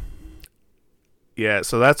 So yeah,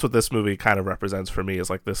 so that's what this movie kind of represents for me, is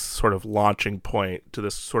like this sort of launching point to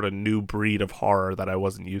this sort of new breed of horror that I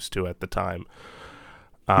wasn't used to at the time.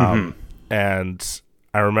 And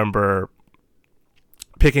I remember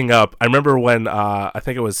picking up, I remember when I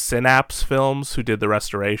think it was Synapse Films who did the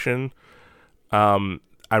restoration. I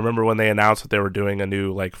remember when they announced that they were doing a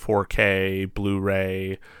new like 4K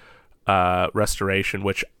Blu-ray restoration,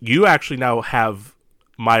 which you actually now have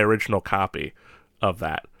my original copy of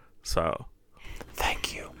that. So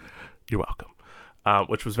thank you. You're welcome.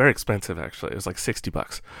 Which was very expensive, actually. It was like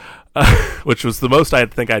 $60, which was the most I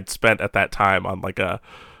think I'd spent at that time on like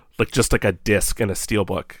just a disc and a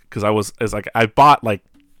steelbook. Because I bought like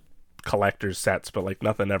collector's sets, but like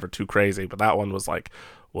nothing ever too crazy. But that one was like,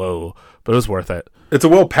 whoa! But it was worth it. It's a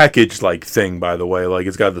well packaged like thing, by the way. Like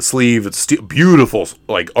it's got the sleeve. It's beautiful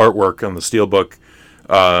like artwork on the steelbook.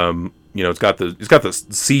 It's got the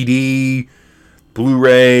CD,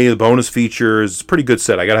 Blu-ray, the bonus features. Pretty good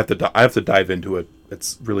set. I have to dive into it.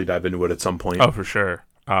 Let's really dive into it at some point. Oh, for sure.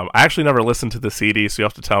 I actually never listened to the CD, so you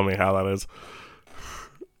have to tell me how that is.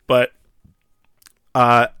 But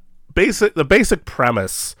the basic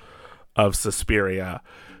premise of Suspiria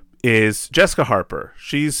is Jessica Harper.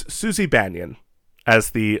 She's Susie Bannion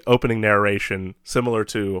as the opening narration, similar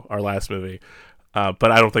to our last movie.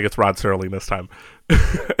 But I don't think it's Rod Serling this time.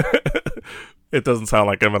 It doesn't sound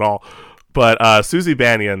like him at all. But Susie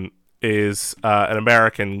Bannion is an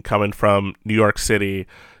American coming from New York City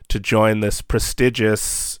to join this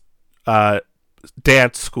prestigious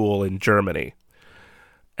dance school in Germany.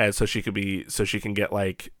 And so she can get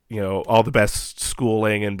like, all the best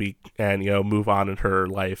schooling and move on in her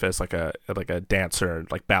life as like a dancer,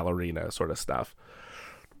 like ballerina sort of stuff.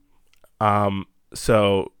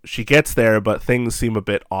 So she gets there, but things seem a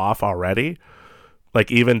bit off already. Like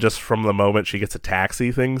even just from the moment she gets a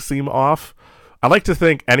taxi, things seem off. I like to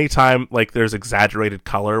think anytime like there's exaggerated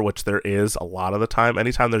color, which there is a lot of the time,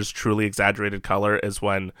 anytime there's truly exaggerated color is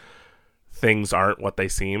when things aren't what they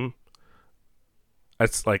seem.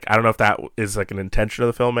 It's like, I don't know if that is like an intention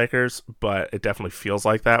of the filmmakers, but it definitely feels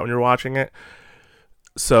like that when you're watching it.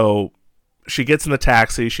 So she gets in the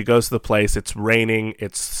taxi, she goes to the place, it's raining,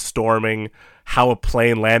 it's storming. How a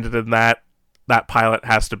plane landed in that pilot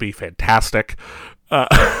has to be fantastic.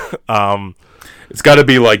 It's got to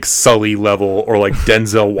be like Sully level or like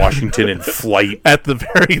Denzel Washington in Flight at the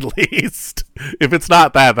very least. If it's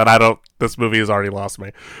not that, then this movie has already lost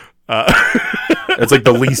me. It's like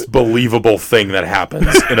the least believable thing that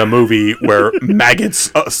happens in a movie where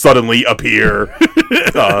maggots suddenly appear.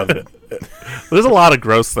 There's a lot of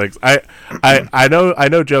gross things. I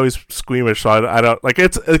know Joey's squeamish, so I don't like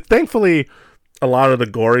it's. Thankfully, a lot of the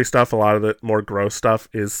gory stuff, a lot of the more gross stuff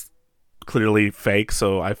is clearly fake.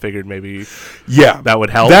 So I figured maybe that would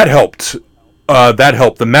help. That helped.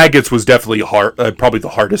 The maggots was definitely hard. Probably the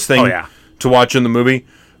hardest thing to watch in the movie.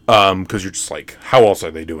 Because you're just like, how else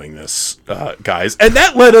are they doing this, guys? And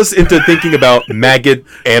that led us into thinking about maggot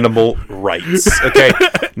animal rights. Okay,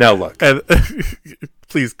 now look. And,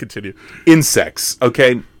 please continue. Insects.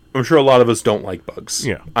 Okay, I'm sure a lot of us don't like bugs.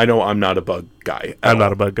 Yeah, I know I'm not a bug guy. I'm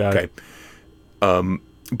not a bug guy. Okay.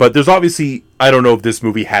 But there's obviously, I don't know if this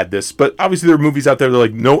movie had this, but obviously there are movies out there that are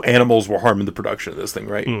like, no animals were harmed in the production of this thing,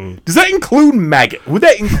 right? Does that include maggot? Would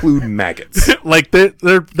that include maggots? Like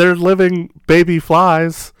they're living baby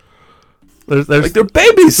flies. There's like they're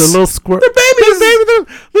babies. They're little squirt. They're babies.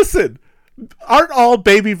 Listen, aren't all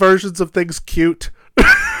baby versions of things cute?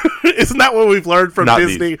 Isn't that what we've learned from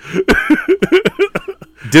Disney?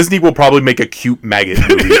 Disney will probably make a cute maggot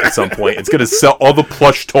movie at some point. It's gonna sell, all the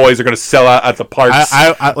plush toys are gonna sell out at the parks.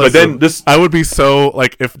 But then I would be so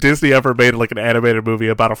like if Disney ever made like an animated movie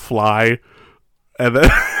about a fly, and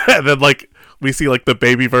then like we see like the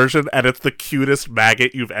baby version, and it's the cutest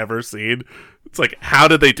maggot you've ever seen. It's like, how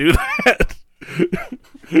did they do that?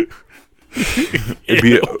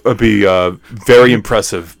 It'd be very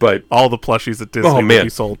impressive, but all the plushies at Disney would be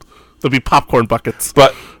sold. There'll be popcorn buckets.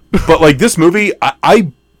 But like this movie,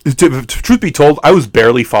 I truth be told, I was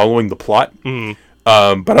barely following the plot. But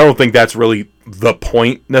I don't think that's really the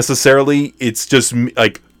point necessarily. It's just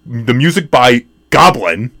like the music by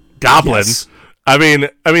Goblin. Yes. I mean,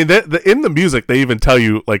 in the music they even tell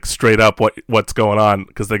you like straight up what's going on,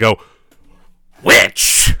 because they go,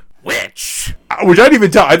 witch, which I didn't even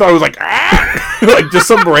tell. I thought it was like like just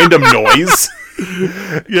some random noise.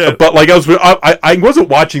 Yeah, but like I wasn't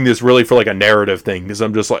watching this really for like a narrative thing, because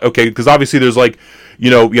I'm just like, okay, because obviously there's like,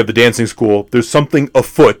 you have the dancing school, there's something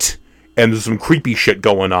afoot, and there's some creepy shit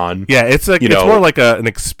going on. Yeah, it's like it's more like an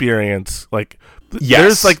experience. Like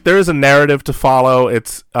yes, there's a narrative to follow.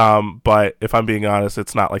 It's but if I'm being honest,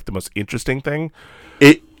 it's not like the most interesting thing.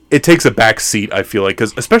 It takes a back seat, I feel like,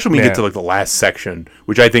 because especially when you get to like the last section,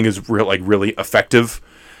 which I think is really effective.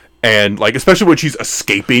 And like, especially when she's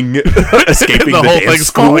escaping the whole dance thing's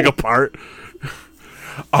school. falling apart.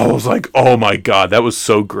 I was like, oh my god, that was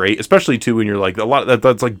so great. Especially too when you're like, a lot of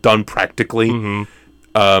that's like done practically.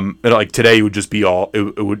 And like today it would just be all. There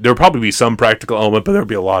would probably be some practical element, but there would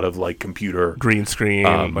be a lot of like computer green screen,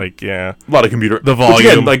 a lot of computer. The volume, which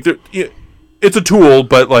again, like it's a tool,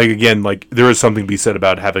 but like again, like there is something to be said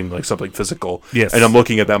about having like something physical. Yes, and I'm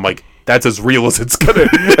looking at that, I'm like, that's as real as it's gonna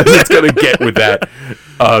get with that.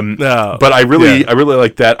 But I really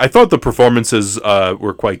like that. I thought the performances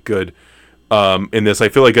were quite good in this. I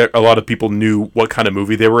feel like a lot of people knew what kind of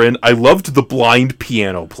movie they were in. I loved the blind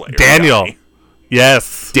piano player, Daniel.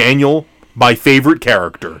 Yes, Daniel, my favorite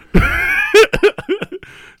character.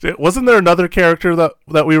 Wasn't there another character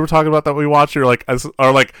that we were talking about that we watched? Or like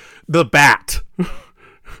the bat.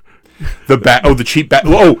 The bat. Oh, the cheap bat.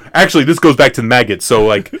 Oh, actually, this goes back to the maggots. So,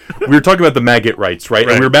 like, we were talking about the maggot rights, right?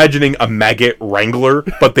 And we were imagining a maggot wrangler,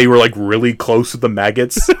 but they were like really close to the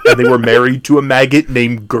maggots, and they were married to a maggot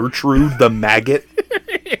named Gertrude the Maggot.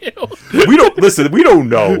 We don't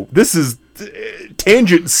know. This is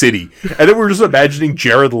Tangent City, and then we're just imagining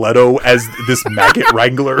Jared Leto as this maggot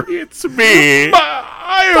wrangler. It's me.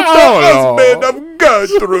 I am the husband of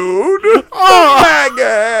Gertrude, the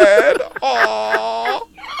maggot. Aww.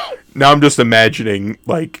 Now I'm just imagining,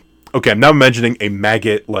 like, okay, I'm now imagining a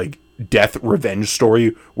maggot, like, death revenge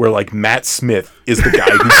story where, like, Matt Smith is the guy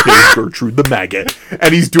who plays Gertrude the Maggot,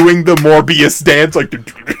 and he's doing the Morbius dance, like,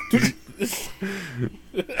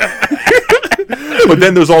 but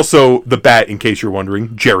then there's also the bat, in case you're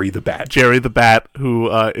wondering, Jerry the Bat. Jerry the Bat, who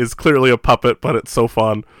is clearly a puppet, but it's so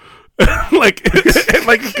fun. like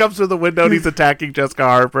he comes through the window and he's attacking Jessica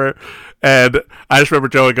Harper, and I just remember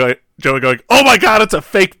Joey going, "Oh my god, it's a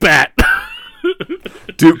fake bat!"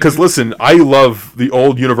 Dude, because listen, I love the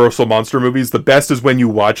old Universal monster movies. The best is when you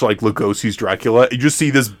watch like Lugosi's Dracula, you just see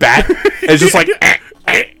this bat, and it's just like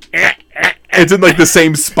it's in like the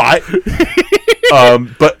same spot.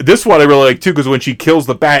 But this one I really like too, because when she kills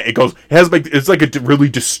the bat, it's like a really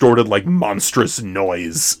distorted, like monstrous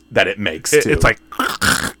noise that it makes. It's like.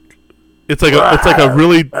 It's like a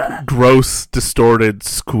really gross, distorted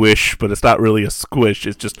squish, but it's not really a squish.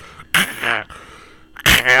 It's just.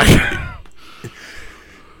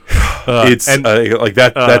 It's like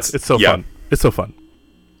that. That's it's so fun. It's so fun.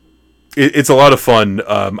 It's a lot of fun.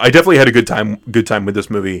 I definitely had a good time with this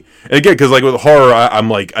movie. And again, because like with horror, I'm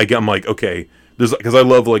like okay, there's because I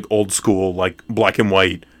love like old school, like black and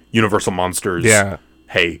white Universal monsters. Yeah.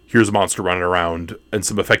 Hey, here's a monster running around and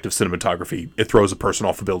some effective cinematography. It throws a person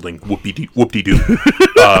off a building. Whoop-de-doo.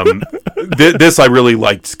 This I really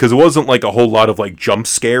liked, because it wasn't like a whole lot of like jump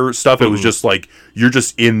scare stuff. It was just like, you're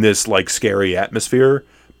just in this like scary atmosphere,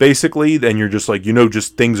 basically. Then you're just like,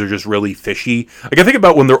 just things are just really fishy. Like I think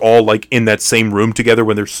about when they're all like in that same room together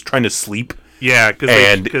when they're trying to sleep. Yeah,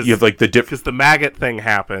 because you have like because the maggot thing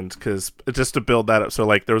happened. Because just to build that up, so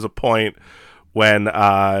like there was a point when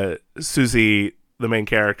Susie, the main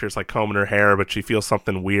character, is like combing her hair, but she feels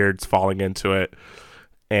something weird's falling into it,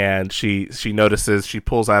 and she notices, she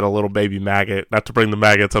pulls out a little baby maggot. Not to bring the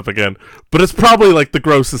maggots up again, but it's probably like the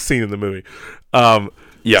grossest scene in the movie.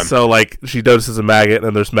 Yeah. So, like, she notices a maggot, and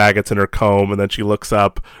then there's maggots in her comb, and then she looks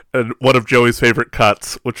up, and one of Joey's favorite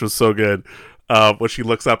cuts, which was so good, when she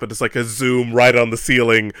looks up, and it's like a zoom right on the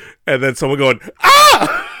ceiling, and then someone going,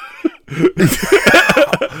 ah!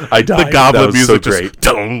 I died. The goblin that was music so just great.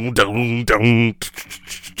 dong, dong, dong,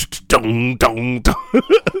 dong, dong, dong.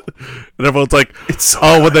 And everyone's like,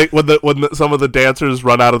 when some of the dancers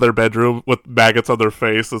run out of their bedroom with maggots on their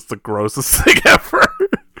face, it's the grossest thing ever.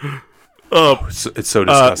 It's so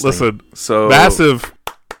disgusting. Listen, so massive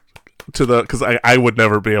to the, because I would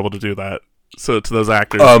never be able to do that. So to those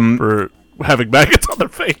actors for having maggots on their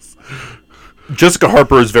face. Jessica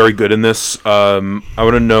Harper is very good in this. I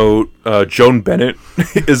want to note Joan Bennett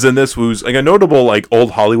is in this, who's like a notable like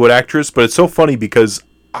old Hollywood actress. But it's so funny because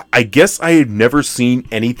I guess I had never seen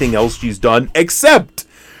anything else she's done except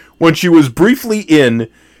when she was briefly in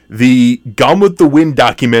the Gone with the Wind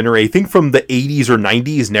documentary, I think from the 80s or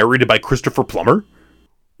 90s, narrated by Christopher Plummer.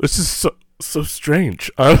 This is so strange,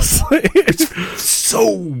 honestly. It's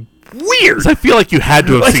so weird. I feel like you had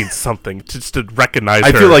to have seen something just to recognize her.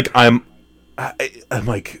 I feel like I'm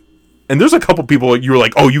like, and there's a couple people you were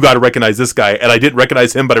like, oh, you got to recognize this guy, and I didn't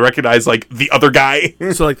recognize him, but I recognized like the other guy.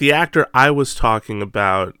 So like the actor I was talking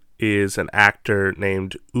about is an actor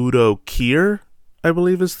named Udo Kier, I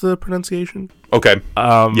believe is the pronunciation. Okay.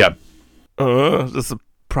 Yeah. This is a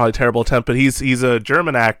probably terrible attempt, but he's a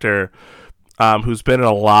German actor who's been in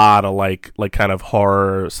a lot of like kind of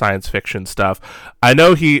horror science fiction stuff. I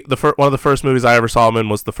know one of the first movies I ever saw him in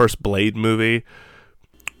was the first Blade movie.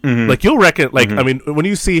 Mm-hmm. Like you'll I mean, when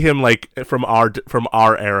you see him like from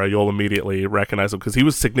our era, you'll immediately recognize him because he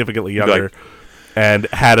was significantly younger and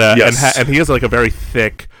had and he has like a very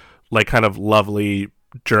thick, like kind of lovely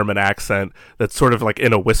German accent that's sort of like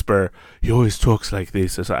in a whisper. He always talks like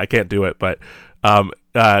this. So I can't do it, but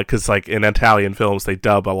because like in Italian films they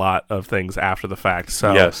dub a lot of things after the fact.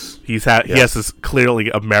 So he has this clearly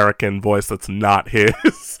American voice that's not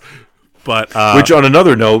his. But which, on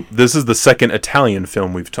another note, this is the second Italian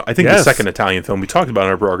film the second Italian film we talked about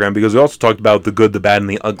in our program, because we also talked about The Good, the Bad, and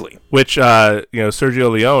the Ugly. Which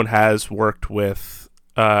Sergio Leone has worked with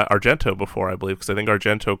Argento before, I believe, because I think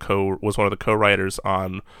Argento was one of the co-writers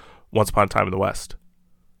on Once Upon a Time in the West.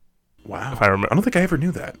 Wow, if I remember, I don't think I ever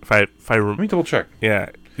knew that. Let me double check.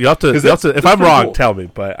 Yeah, you have to. If I'm wrong, tell me.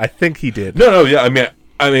 But I think he did. No, yeah.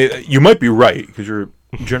 I mean, you might be right because you're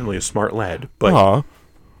generally a smart lad. But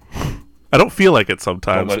I don't feel like it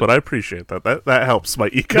sometimes, but I appreciate that. That helps my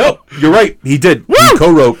ego. No, you're right. He did. Woo! He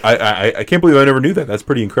co-wrote. I can't believe I never knew that. That's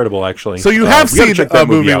pretty incredible, actually. So you have seen a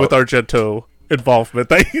movie with Argento involvement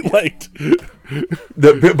that he liked,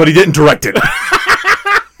 but he didn't direct it.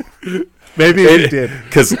 Maybe he did.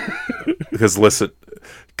 Because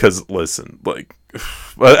listen, like,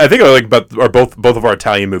 I think I like about both of our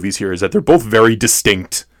Italian movies here is that they're both very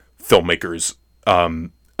distinct filmmakers,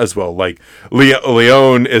 as well. Like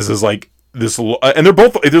Leone is like this, and they're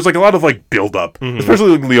both. There's like a lot of like build up,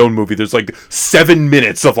 especially like Leone movie. There's like 7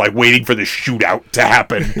 minutes of like waiting for the shootout to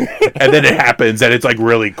happen, and then it happens, and it's like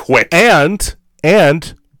really quick. And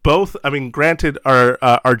both. I mean, granted,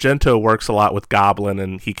 Argento works a lot with Goblin,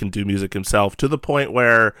 and he can do music himself to the point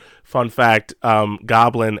where, fun fact,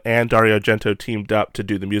 Goblin and Dario Argento teamed up to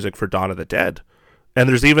do the music for Dawn of the Dead, and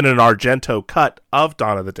there's even an Argento cut of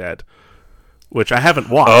Dawn of the Dead, which I haven't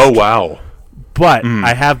watched. Oh wow. But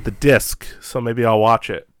I have the disc, so maybe I'll watch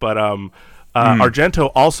it. But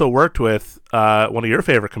Argento also worked with one of your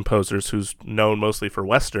favorite composers, who's known mostly for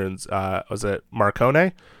westerns. Was it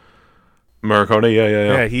Morricone? Morricone,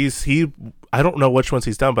 yeah. Yeah, I don't know which ones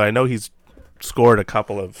he's done, but I know he's scored a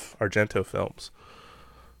couple of Argento films.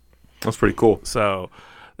 That's pretty cool. So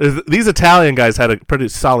these Italian guys had a pretty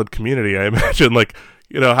solid community, I imagine. Like,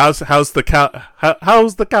 how's the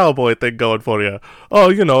cowboy thing going for you? Oh,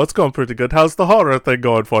 it's going pretty good. How's the horror thing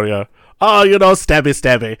going for you? Oh,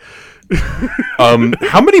 stabby.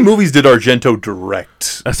 How many movies did Argento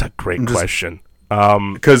direct? That's a great question.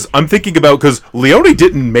 Because I'm thinking because Leone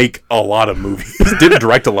didn't make a lot of movies, didn't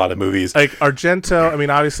direct a lot of movies. Like Argento, I mean,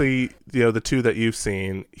 obviously, the two that you've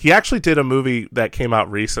seen. He actually did a movie that came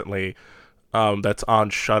out recently, that's on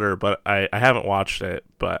Shudder, but I haven't watched it.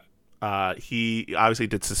 But he obviously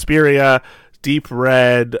did Suspiria, Deep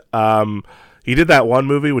Red. He did that one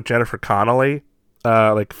movie with Jennifer Connelly,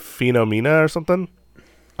 like Phenomena or something.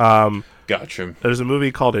 Gotcha. There's a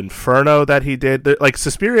movie called Inferno that he did. Like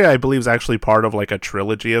Suspiria, I believe, is actually part of like a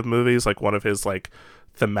trilogy of movies, like one of his like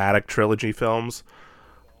thematic trilogy films.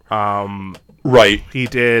 Right. He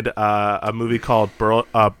did a movie called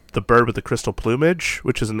The Bird with the Crystal Plumage,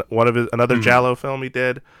 which is another Giallo film he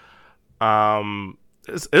did.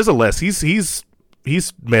 There's a list. He's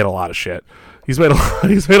made a lot of shit.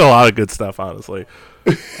 He's made a lot of good stuff, honestly.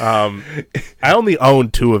 I only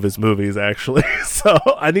own 2 of his movies actually, so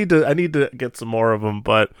I need to get some more of them.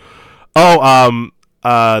 But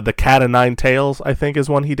The Cat o' Nine Tails, I think, is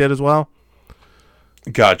one he did as well.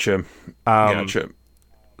 Gotcha.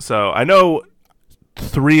 So I know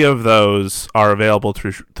 3 of those are available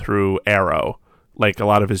through Arrow, like a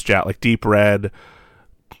lot of his like Deep Red,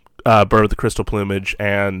 Bird with the Crystal Plumage,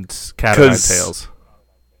 and Cat o' Nine Tails.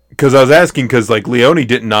 Because I was asking, because like Leone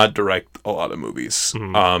did not direct a lot of movies,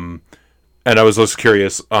 and I was just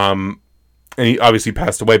curious. And he obviously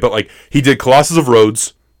passed away, but like he did Colossus of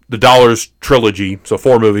Rhodes, the Dollars trilogy, so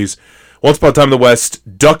 4 movies. Once Upon a Time in the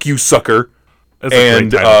West, Duck You Sucker,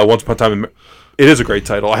 and Once Upon a Time. It is a great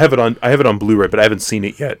title. I have it on Blu-ray, but I haven't seen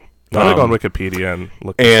it yet. I'm gonna go on Wikipedia and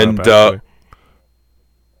look.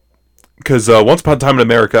 Because Once Upon a Time in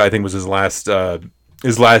America, I think, was his last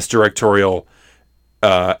directorial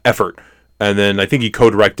effort, and then I think he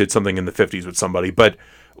co-directed something in the 50s with somebody. But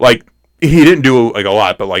like he didn't do like a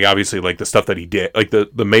lot, but like obviously like the stuff that he did, like the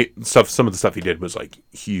stuff, some of the stuff he did was like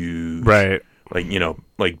huge, right? Like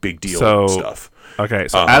like big deal stuff. Okay,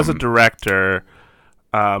 so as a director.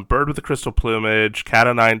 Bird with the Crystal Plumage, Cat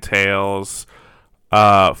o' Nine Tails,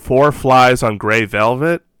 4 Flies on Grey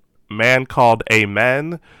Velvet, Man Called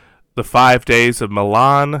Amen, The 5 Days of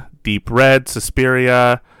Milan, Deep Red,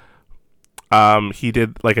 Suspiria. He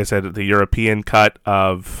did, like I said, the European cut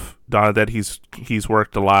of Dawn of the Dead. He's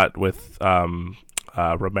worked a lot with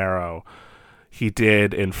Romero. He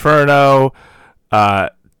did Inferno,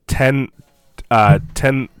 Tenebrae.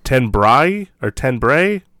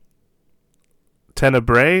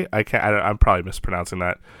 I'm probably mispronouncing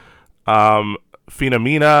that.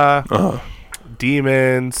 Phenomena,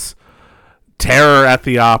 Demons, Terror at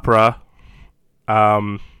the Opera.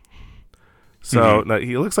 No,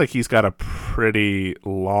 he looks like he's got a pretty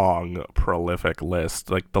long, prolific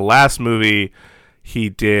list. Like the last movie he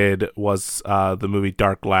did was the movie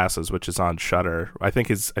Dark Glasses, which is on Shudder. I think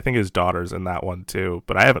his daughter's in that one too,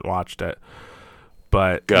 but I haven't watched it.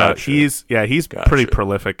 But he's pretty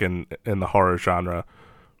prolific in the horror genre,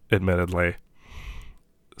 admittedly.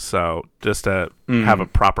 So just to have a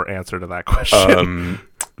proper answer to that question. I'm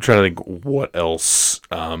trying to think what else.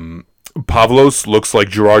 Pavlos looks like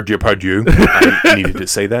Gerard Depardieu. I needed to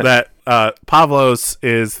say that. Pavlos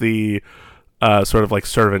is the sort of like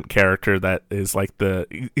servant character that is like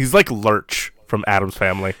he's like Lurch from Addams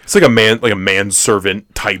Family. It's like a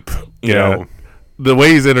manservant type, you know. The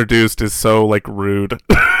way he's introduced is so like rude.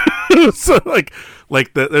 So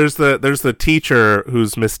there's the teacher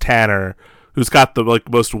who's Miss Tanner, who's got the like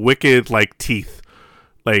most wicked like teeth.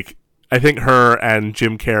 Like I think her and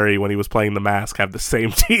Jim Carrey when he was playing The Mask have the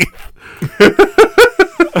same teeth.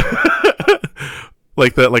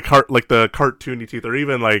 like the cartoony teeth, or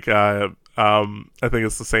even like I think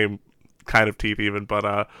it's the same kind of teeth even,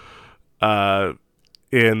 but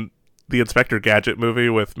in the Inspector Gadget movie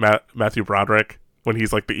with Matthew Broderick, when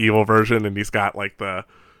he's like the evil version and he's got like the,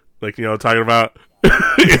 like, you know what I'm talking about?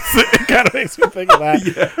 It kind of makes me think of that.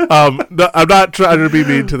 Yeah. I'm not trying to be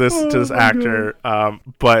mean to this actor,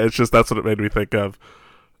 but it's just that's what it made me think of.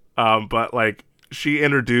 But like she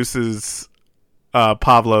introduces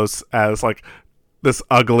Pavlos as like this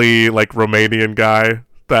ugly like Romanian guy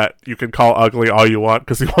that you can call ugly all you want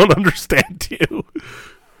because he won't understand you.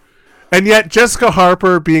 And yet Jessica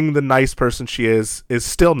Harper, being the nice person she is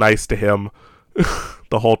still nice to him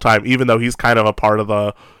the whole time, even though he's kind of a part of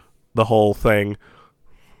the whole thing.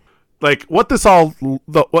 Like what this all,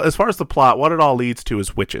 as far as the plot, what it all leads to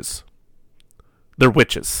is witches. They're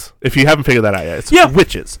witches. If you haven't figured that out yet, it's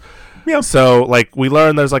witches. Yeah. So like we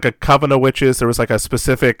learn there's like a coven of witches. There was like a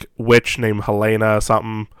specific witch named Helena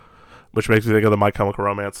something, which makes me think of the My Chemical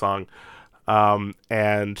Romance song.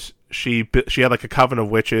 And she had like a coven of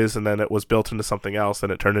witches, and then it was built into something else,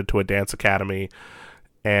 and it turned into a dance academy.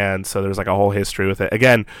 And so there's like a whole history with it.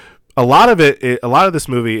 Again, a lot of this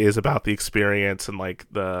movie is about the experience and like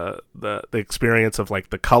the experience of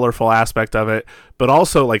like the colorful aspect of it, but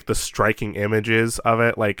also like the striking images of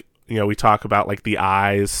it. Like, you know, we talk about like the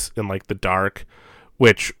eyes in like the dark,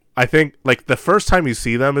 which I think like the first time you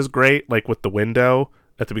see them is great, like with the window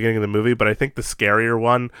at the beginning of the movie. But I think the scarier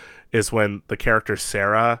one is when the character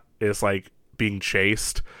Sarah is like being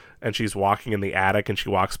chased and she's walking in the attic and she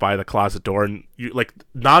walks by the closet door, and you like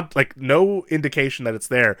not like no indication that it's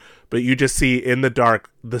there, but you just see in the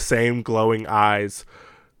dark the same glowing eyes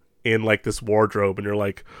in like this wardrobe, and you're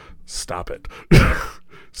like, stop it.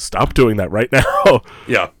 Stop doing that right now.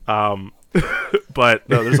 Yeah. But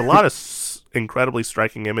no, there's a lot of incredibly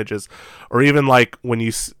striking images, or even like when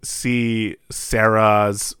you see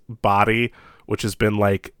Sarah's body, which has been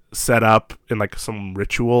like set up in like some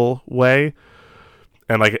ritual way,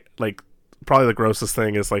 and like probably the grossest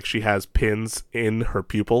thing is like she has pins in her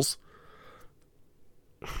pupils.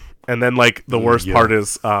 And then like the worst part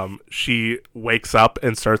is she wakes up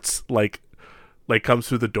and starts like comes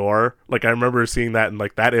through the door. Like I remember seeing that, and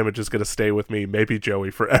like that image is gonna stay with me, maybe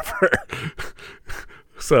Joey, forever.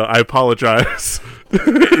 So I apologize.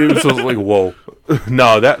 It was just like, whoa.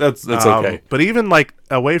 No, that's okay. But even like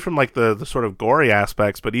away from like the sort of gory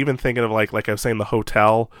aspects, but even thinking of like I was saying, the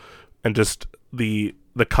hotel and just the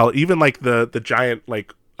color, even like the giant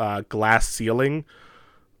like glass ceiling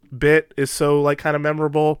bit is so like kind of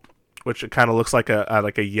memorable, which it kind of looks like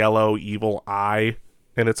a yellow evil eye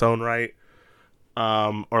in its own right.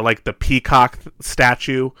 Or like the peacock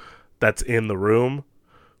statue that's in the room.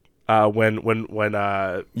 When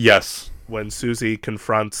Susie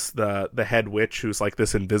confronts the head witch, who's like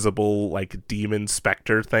this invisible like demon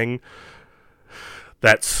specter thing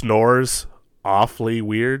that snores awfully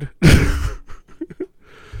weird.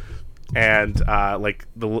 And like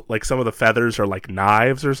some of the feathers are like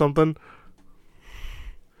knives or something.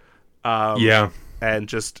 And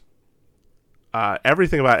just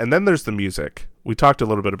everything about it. And then there's the music. We talked a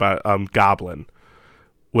little bit about Goblin,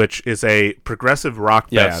 which is a progressive rock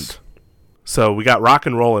band. So we got rock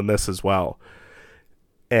and roll in this as well.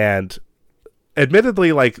 And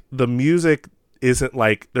admittedly, like the music isn't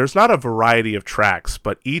like, there's not a variety of tracks,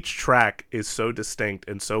 but each track is so distinct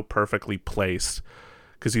and so perfectly placed.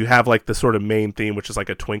 Because you have like the sort of main theme, which is like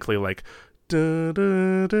a twinkly like da,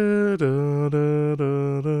 da, da, da, da,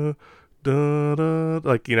 da, da, da,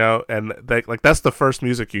 like, you know, and like that's the first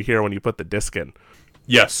music you hear when you put the disc in.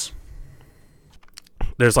 Yes.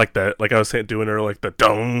 There's like the, like I was saying, doing earlier, like the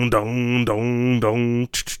dong dong dong dong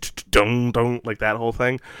dong dong, like that whole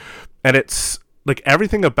thing, and it's like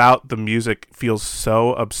everything about the music feels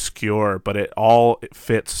so obscure, but it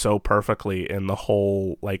fits so perfectly in the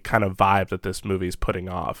whole like kind of vibe that this movie's putting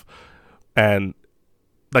off. And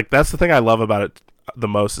like that's the thing I love about it the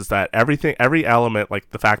most, is that every element,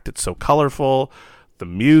 like the fact it's so colorful, the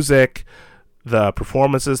music, the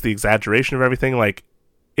performances, the exaggeration of everything, like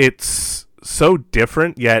it's so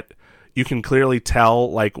different, yet you can clearly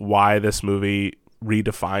tell like why this movie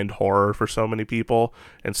redefined horror for so many people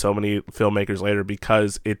and so many filmmakers later,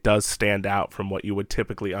 because it does stand out from what you would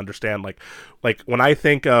typically understand. Like when I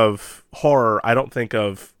think of horror, I don't think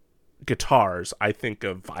of guitars, I think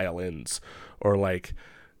of violins. Or like,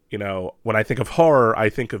 you know, when I think of horror, I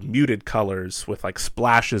think of muted colors with like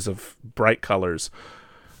splashes of bright colors,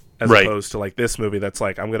 as opposed to like this movie that's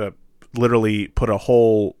like, I'm gonna literally put a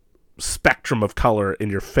whole spectrum of color in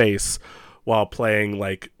your face while playing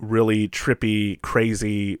like really trippy,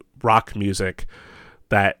 crazy rock music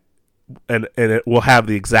that and it will have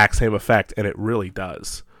the exact same effect, and it really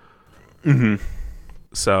does. Mm-hmm.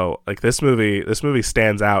 So like this movie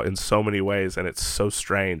stands out in so many ways, and it's so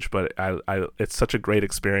strange, but it's such a great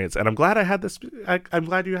experience, and I'm glad I had this. I'm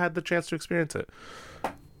glad you had the chance to experience it.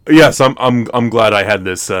 Yes, I'm glad I had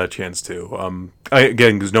this chance too.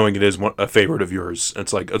 Again, because knowing it is a favorite of yours,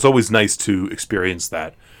 it's like it's always nice to experience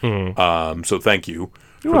that. Mm-hmm. So thank you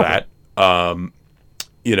for that.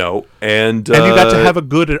 You know, and you got to have a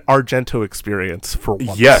good Argento experience for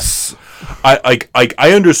once. Yes, I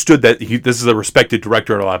understood that this is a respected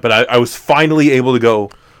director and all that, but I was finally able to go.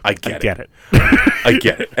 I get it. I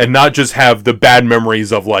get it, and not just have the bad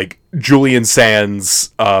memories of like Julian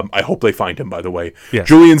Sands. I hope they find him, by the way. Yes.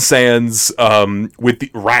 Julian Sands with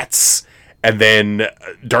the rats, and then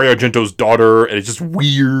Dario Argento's daughter, and it's just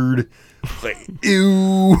weird. Like,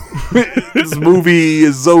 ew, this movie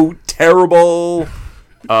is so terrible.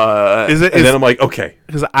 And then I'm like, okay,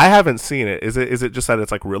 because I haven't seen it. Is it just that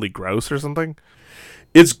it's like really gross or something?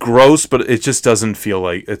 It's gross, but it just doesn't feel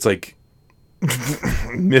like it's like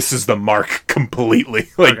misses the mark completely.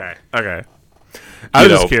 Like, okay. I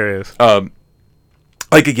was just curious.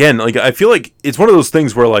 Like again, like I feel like it's one of those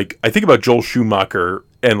things where like I think about Joel Schumacher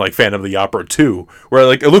and like Phantom of the Opera 2, where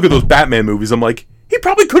like I look at those Batman movies, I'm like, he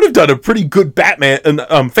probably could have done a pretty good Batman and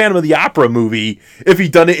Phantom of the Opera movie if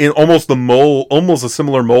he'd done it in almost a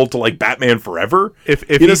similar mold to like Batman Forever. If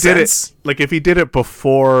he did it, like if he did it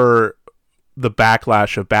before the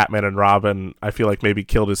backlash of Batman and Robin, I feel like maybe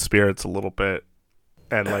killed his spirits a little bit,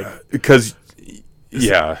 and like because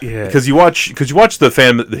you watch his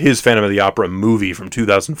Phantom of the Opera movie from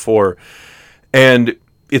 2004, and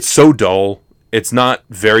it's so dull. It's not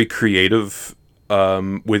very creative.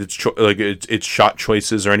 With its shot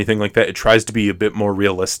choices or anything like that. It tries to be a bit more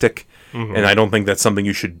realistic, and I don't think that's something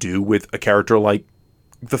you should do with a character like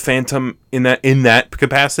the Phantom in that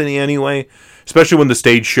capacity anyway. Especially when the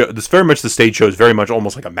stage show, the stage show is very much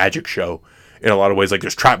almost like a magic show in a lot of ways. Like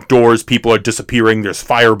there's trap doors, people are disappearing, there's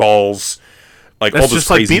fireballs, like That's all this just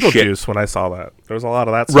like crazy Beetlejuice shit. when I saw that. There was a lot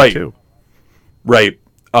of that stuff too. Right.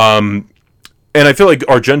 And I feel like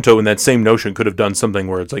Argento in that same notion could have done something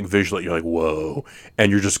where it's like visually you're like, whoa, and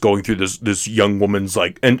you're just going through this young woman's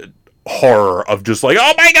like and horror of just like,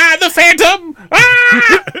 oh my god, the Phantom!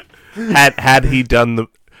 Ah! had he done the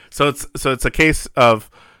so it's a case of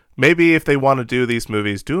maybe if they want to do these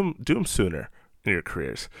movies, do them sooner in your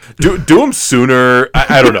careers. Do them sooner.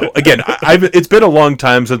 I don't know. Again, it's been a long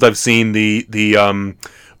time since I've seen the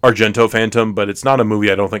Argento Phantom, but it's not a movie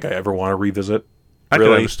I don't think I ever want to revisit. I can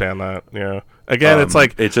understand that. Yeah. Again, it's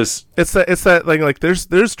like it's that like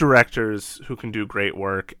there's directors who can do great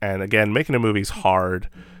work, and again, making a movie is hard.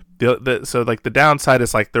 So like the downside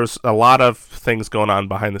is like there's a lot of things going on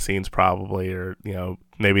behind the scenes probably, or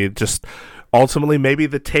maybe just ultimately maybe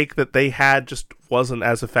the take that they had just wasn't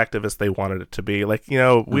as effective as they wanted it to be. Like we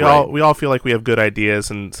all feel like we have good ideas,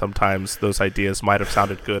 and sometimes those ideas might have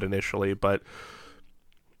sounded good initially, but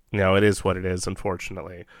it is what it is.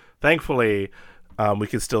 Unfortunately, thankfully. We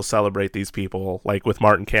can still celebrate these people. Like with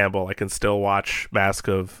Martin Campbell, I can still watch Mask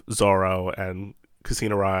of Zorro and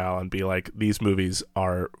Casino Royale and be like, these movies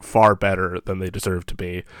are far better than they deserve to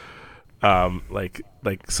be. Like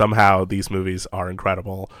somehow these movies are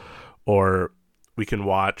incredible. Or we can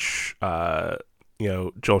watch, Joel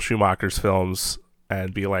Schumacher's films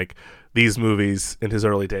and be like, these movies in his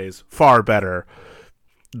early days far better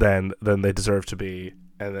than they deserve to be.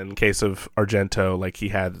 And then in case of Argento, like he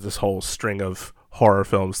had this whole string of horror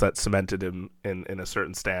films that cemented him in a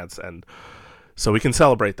certain stance, and so we can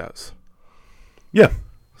celebrate those. Yeah,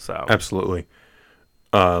 so absolutely.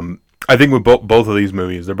 I think with both of these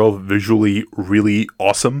movies, they're both visually really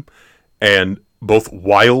awesome and both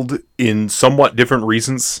wild in somewhat different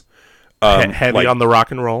reasons. Heavy on the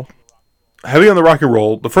rock and roll. Heavy on the rock and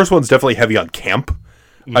roll. The first one's definitely heavy on camp.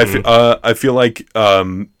 Mm-hmm. I feel like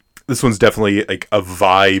this one's definitely like a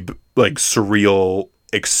vibe, like surreal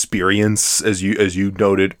experience, as you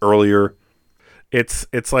noted earlier.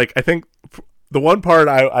 It's like, I think the one part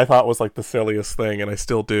I thought was like the silliest thing, and I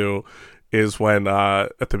still do, is when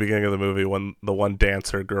at the beginning of the movie when the one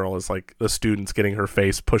dancer girl is like the student's getting her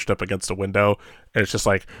face pushed up against a window, and it's just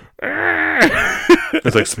like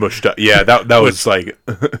it's like smushed up. Yeah, that was like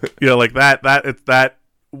like that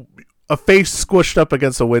a face squished up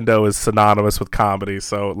against a window is synonymous with comedy,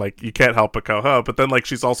 so like you can't help but go, huh? But then like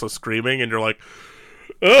she's also screaming, and you're like,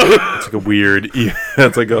 it's like a weird. Yeah,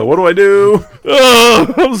 it's like, what do I do?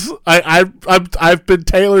 I've been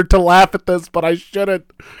tailored to laugh at this, but I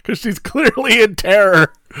shouldn't because she's clearly in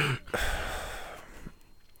terror.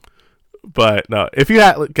 But no, if you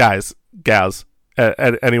had guys, gals,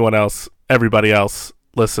 anyone else, everybody else,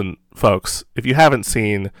 listen, folks. If you haven't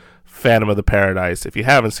seen Phantom of the Paradise, if you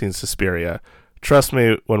haven't seen Suspiria, trust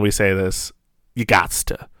me when we say this, you gots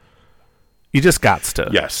to. You just gots to.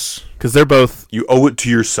 Yes. Because they're both... You owe it to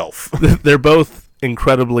yourself. They're both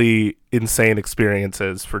incredibly insane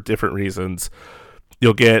experiences for different reasons.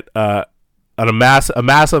 You'll get a massive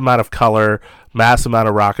amount of color, massive amount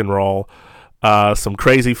of rock and roll, some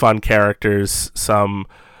crazy fun characters, some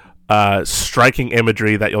striking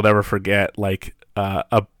imagery that you'll never forget, like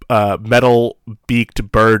a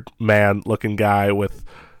metal-beaked bird man-looking guy with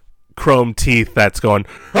chrome teeth that's going...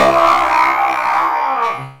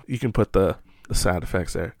 You can put the sound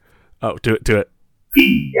effects there. Oh, do it.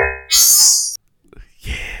 Yes.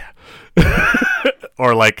 Yeah.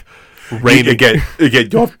 Or like raining again. You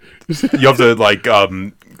have to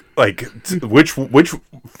like which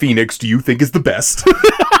Phoenix do you think is the best?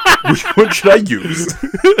 Which one should I use?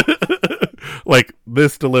 Like,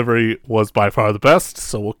 this delivery was by far the best,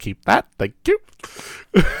 so we'll keep that. Thank you.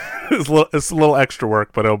 It's a little extra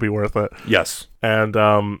work, but it'll be worth it. Yes. And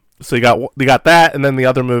so you got that, and then the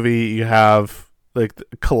other movie you have like the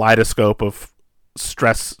kaleidoscope of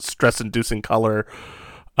stress-inducing color,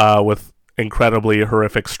 with incredibly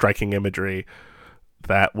horrific, striking imagery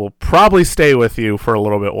that will probably stay with you for a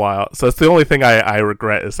little bit while. So it's the only thing I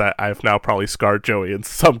regret is that I've now probably scarred Joey in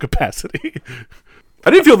some capacity. I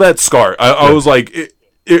didn't feel that scar. I was like,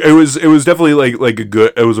 it was definitely like a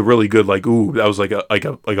good. It was a really good, like, ooh, that was like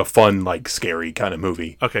a fun, like, scary kind of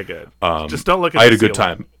movie. Okay, good. Just don't look at. I had a good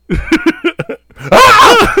time.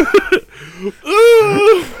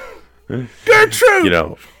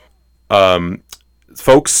 Gertrude!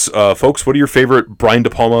 Folks, what are your favorite Brian De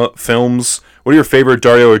Palma films? What are your favorite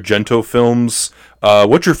Dario Argento films?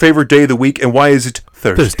 What's your favorite day of the week, and why is it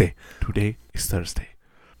Thursday? Today is Thursday.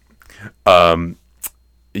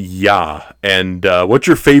 Yeah, and what's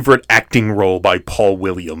your favorite acting role by Paul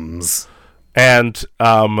Williams? And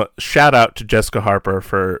shout out to Jessica Harper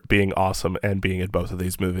for being awesome and being in both of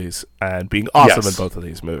these movies and being awesome in both of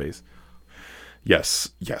these movies. Yes.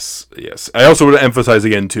 I also want to emphasize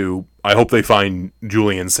again too. I hope they find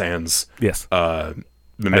Julian Sands. Yes, been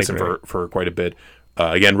missing for quite a bit.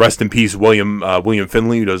 Again, rest in peace, William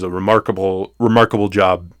Finley, who does a remarkable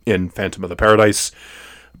job in Phantom of the Paradise.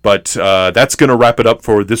 But that's going to wrap it up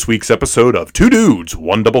for this week's episode of Two Dudes,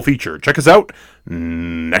 One Double Feature. Check us out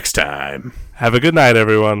next time. Have a good night,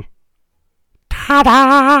 everyone.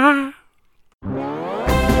 Ta-da!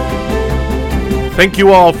 Thank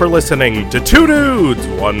you all for listening to Two Dudes,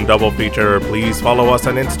 One Double Feature. Please follow us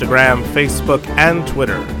on Instagram, Facebook, and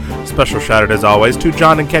Twitter. Special shout out, as always, to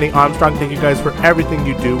John and Kenny Armstrong. Thank you guys for everything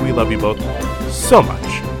you do. We love you both so much.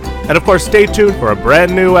 And of course, stay tuned for a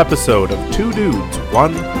brand new episode of Two Dudes,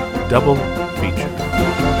 One Double Feature.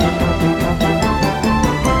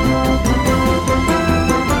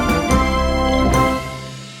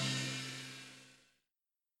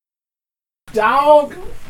 Dog!